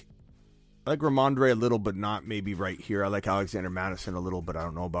like Ramondre a little, but not maybe right here. I like Alexander Madison a little, but I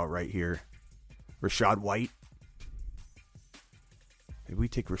don't know about right here. Rashad White. Maybe we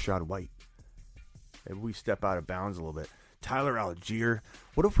take Rashad White. Maybe we step out of bounds a little bit. Tyler Algier.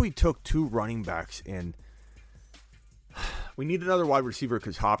 What if we took 2 running backs and we need another wide receiver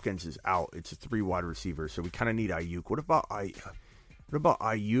because Hopkins is out. It's a 3 wide receiver, so we kind of need Ayuk. What about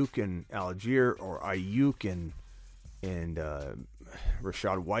Ayuk and Algier, or Ayuk and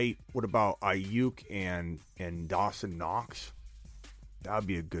Rashad White? What about Ayuk and Dawson Knox? That would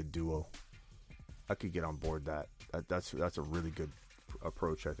be a good duo. I could get on board that. That's a really good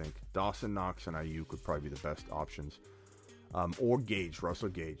approach, I think. Dawson Knox and Ayuk would probably be the best options. Or Gage, Russell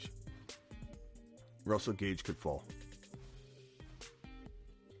Gage. Russell Gage could fall.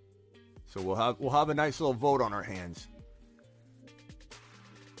 So we'll have a nice little vote on our hands.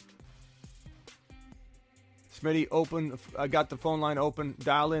 Smitty, open. I got the phone line open.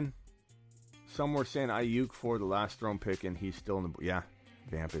 Dial in. Some were saying Ayuk for the last round pick, and he's still in the. Yeah,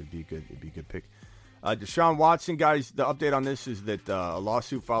 Vamp. It'd be good. It'd be a good pick. Deshaun Watson, guys. The update on this is that a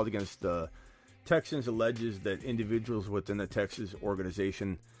lawsuit filed against the Texans alleges that individuals within the Texas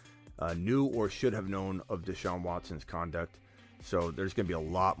organization knew or should have known of Deshaun Watson's conduct. So there's going to be a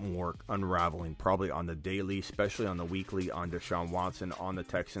lot more unraveling, probably on the daily, especially on the weekly, on Deshaun Watson, on the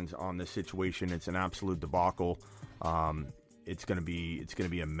Texans, on this situation. It's an absolute debacle. It's going to be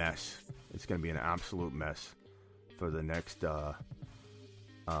a mess. It's going to be an absolute mess for the next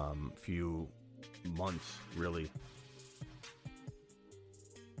few months, really.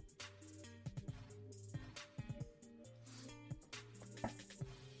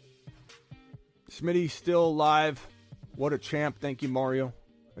 Smitty still live. What a champ. Thank you, Mario.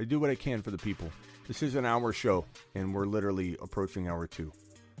 I do what I can for the people. This is an hour show, and we're literally approaching hour 2.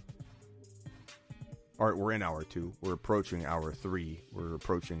 All right, we're in hour 2. We're approaching hour 3. We're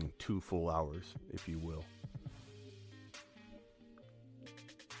approaching 2 full hours, if you will.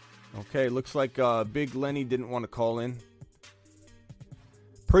 Okay, looks like Big Lenny didn't want to call in.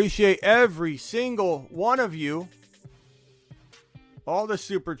 Appreciate every single one of you all the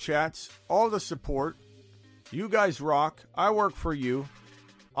super chats, all the support. You guys rock. I work for you.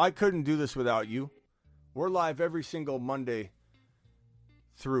 I couldn't do this without you. We're live every single Monday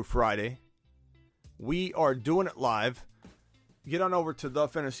through Friday. We are doing it live. Get on over to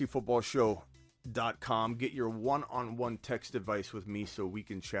thefantasyfootballshow.com. Get your one-on-one text device with me so we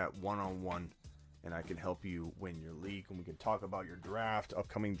can chat one-on-one, and I can help you win your league, and we can talk about your draft,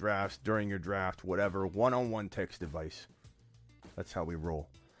 upcoming drafts, during your draft, whatever. One-on-one text device. That's how we roll.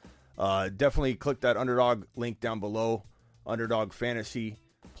 Definitely click that Underdog link down below. Underdog Fantasy.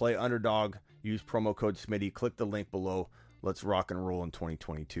 Play Underdog. Use promo code Smitty. Click the link below. Let's rock and roll in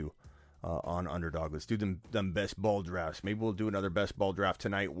 2022 on Underdog. Let's do them best ball drafts. Maybe we'll do another best ball draft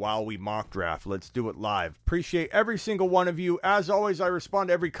tonight while we mock draft. Let's do it live. Appreciate every single one of you. As always, I respond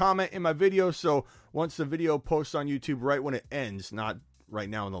to every comment in my video. So once the video posts on YouTube, right when it ends, not right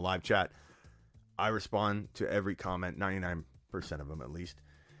now in the live chat, I respond to every comment, 99% of them at least.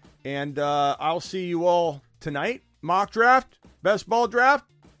 And I'll see you all tonight. Mock draft, best ball draft.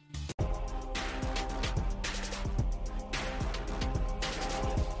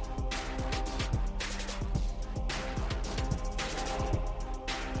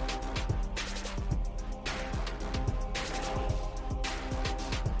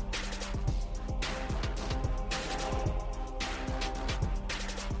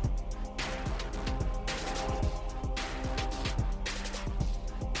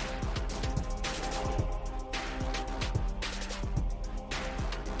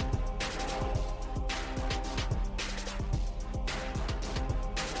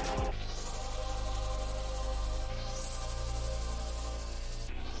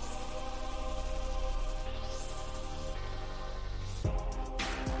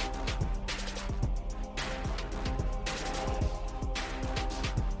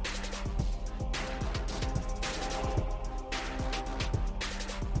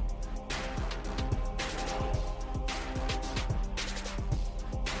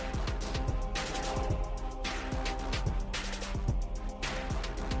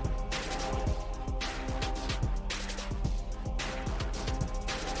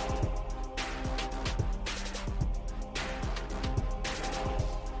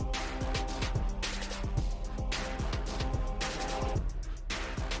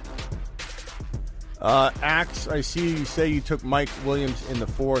 Axe, I see you say you took Mike Williams in the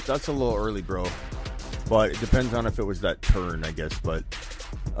fourth. That's a little early, bro. But it depends on if it was that turn, I guess. But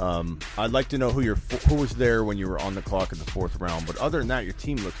I'd like to know who was there when you were on the clock in the fourth round. But other than that, your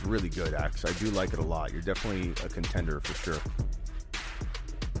team looks really good, Axe. I do like it a lot. You're definitely a contender for sure.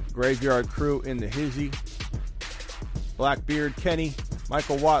 Graveyard Crew in the hizzy. Blackbeard, Kenny,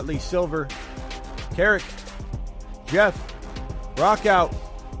 Michael Watley, Silver, Carrick, Jeff, Rockout,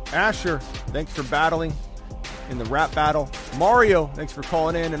 Asher, thanks for battling in the rap battle. Mario, thanks for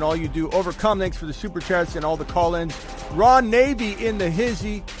calling in and all you do. Overcome, thanks for the super chats and all the call-ins. Ron Navy in the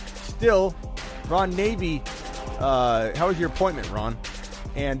hizzy. Still, Ron Navy, how was your appointment, Ron?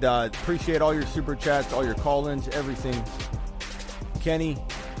 And appreciate all your super chats, all your call-ins, everything. Kenny.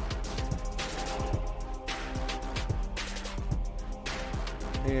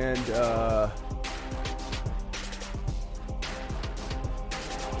 And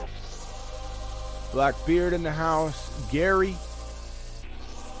Blackbeard in the house. Gary.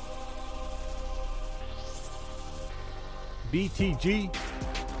 BTG.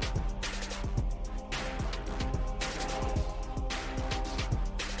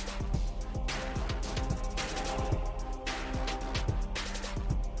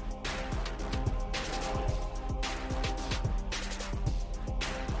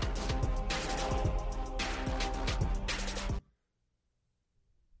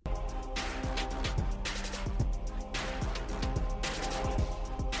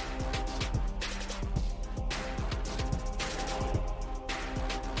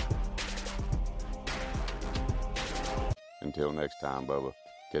 Until next time, Bubba.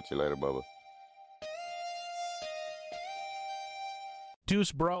 Catch you later, Bubba.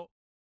 Deuce, bro.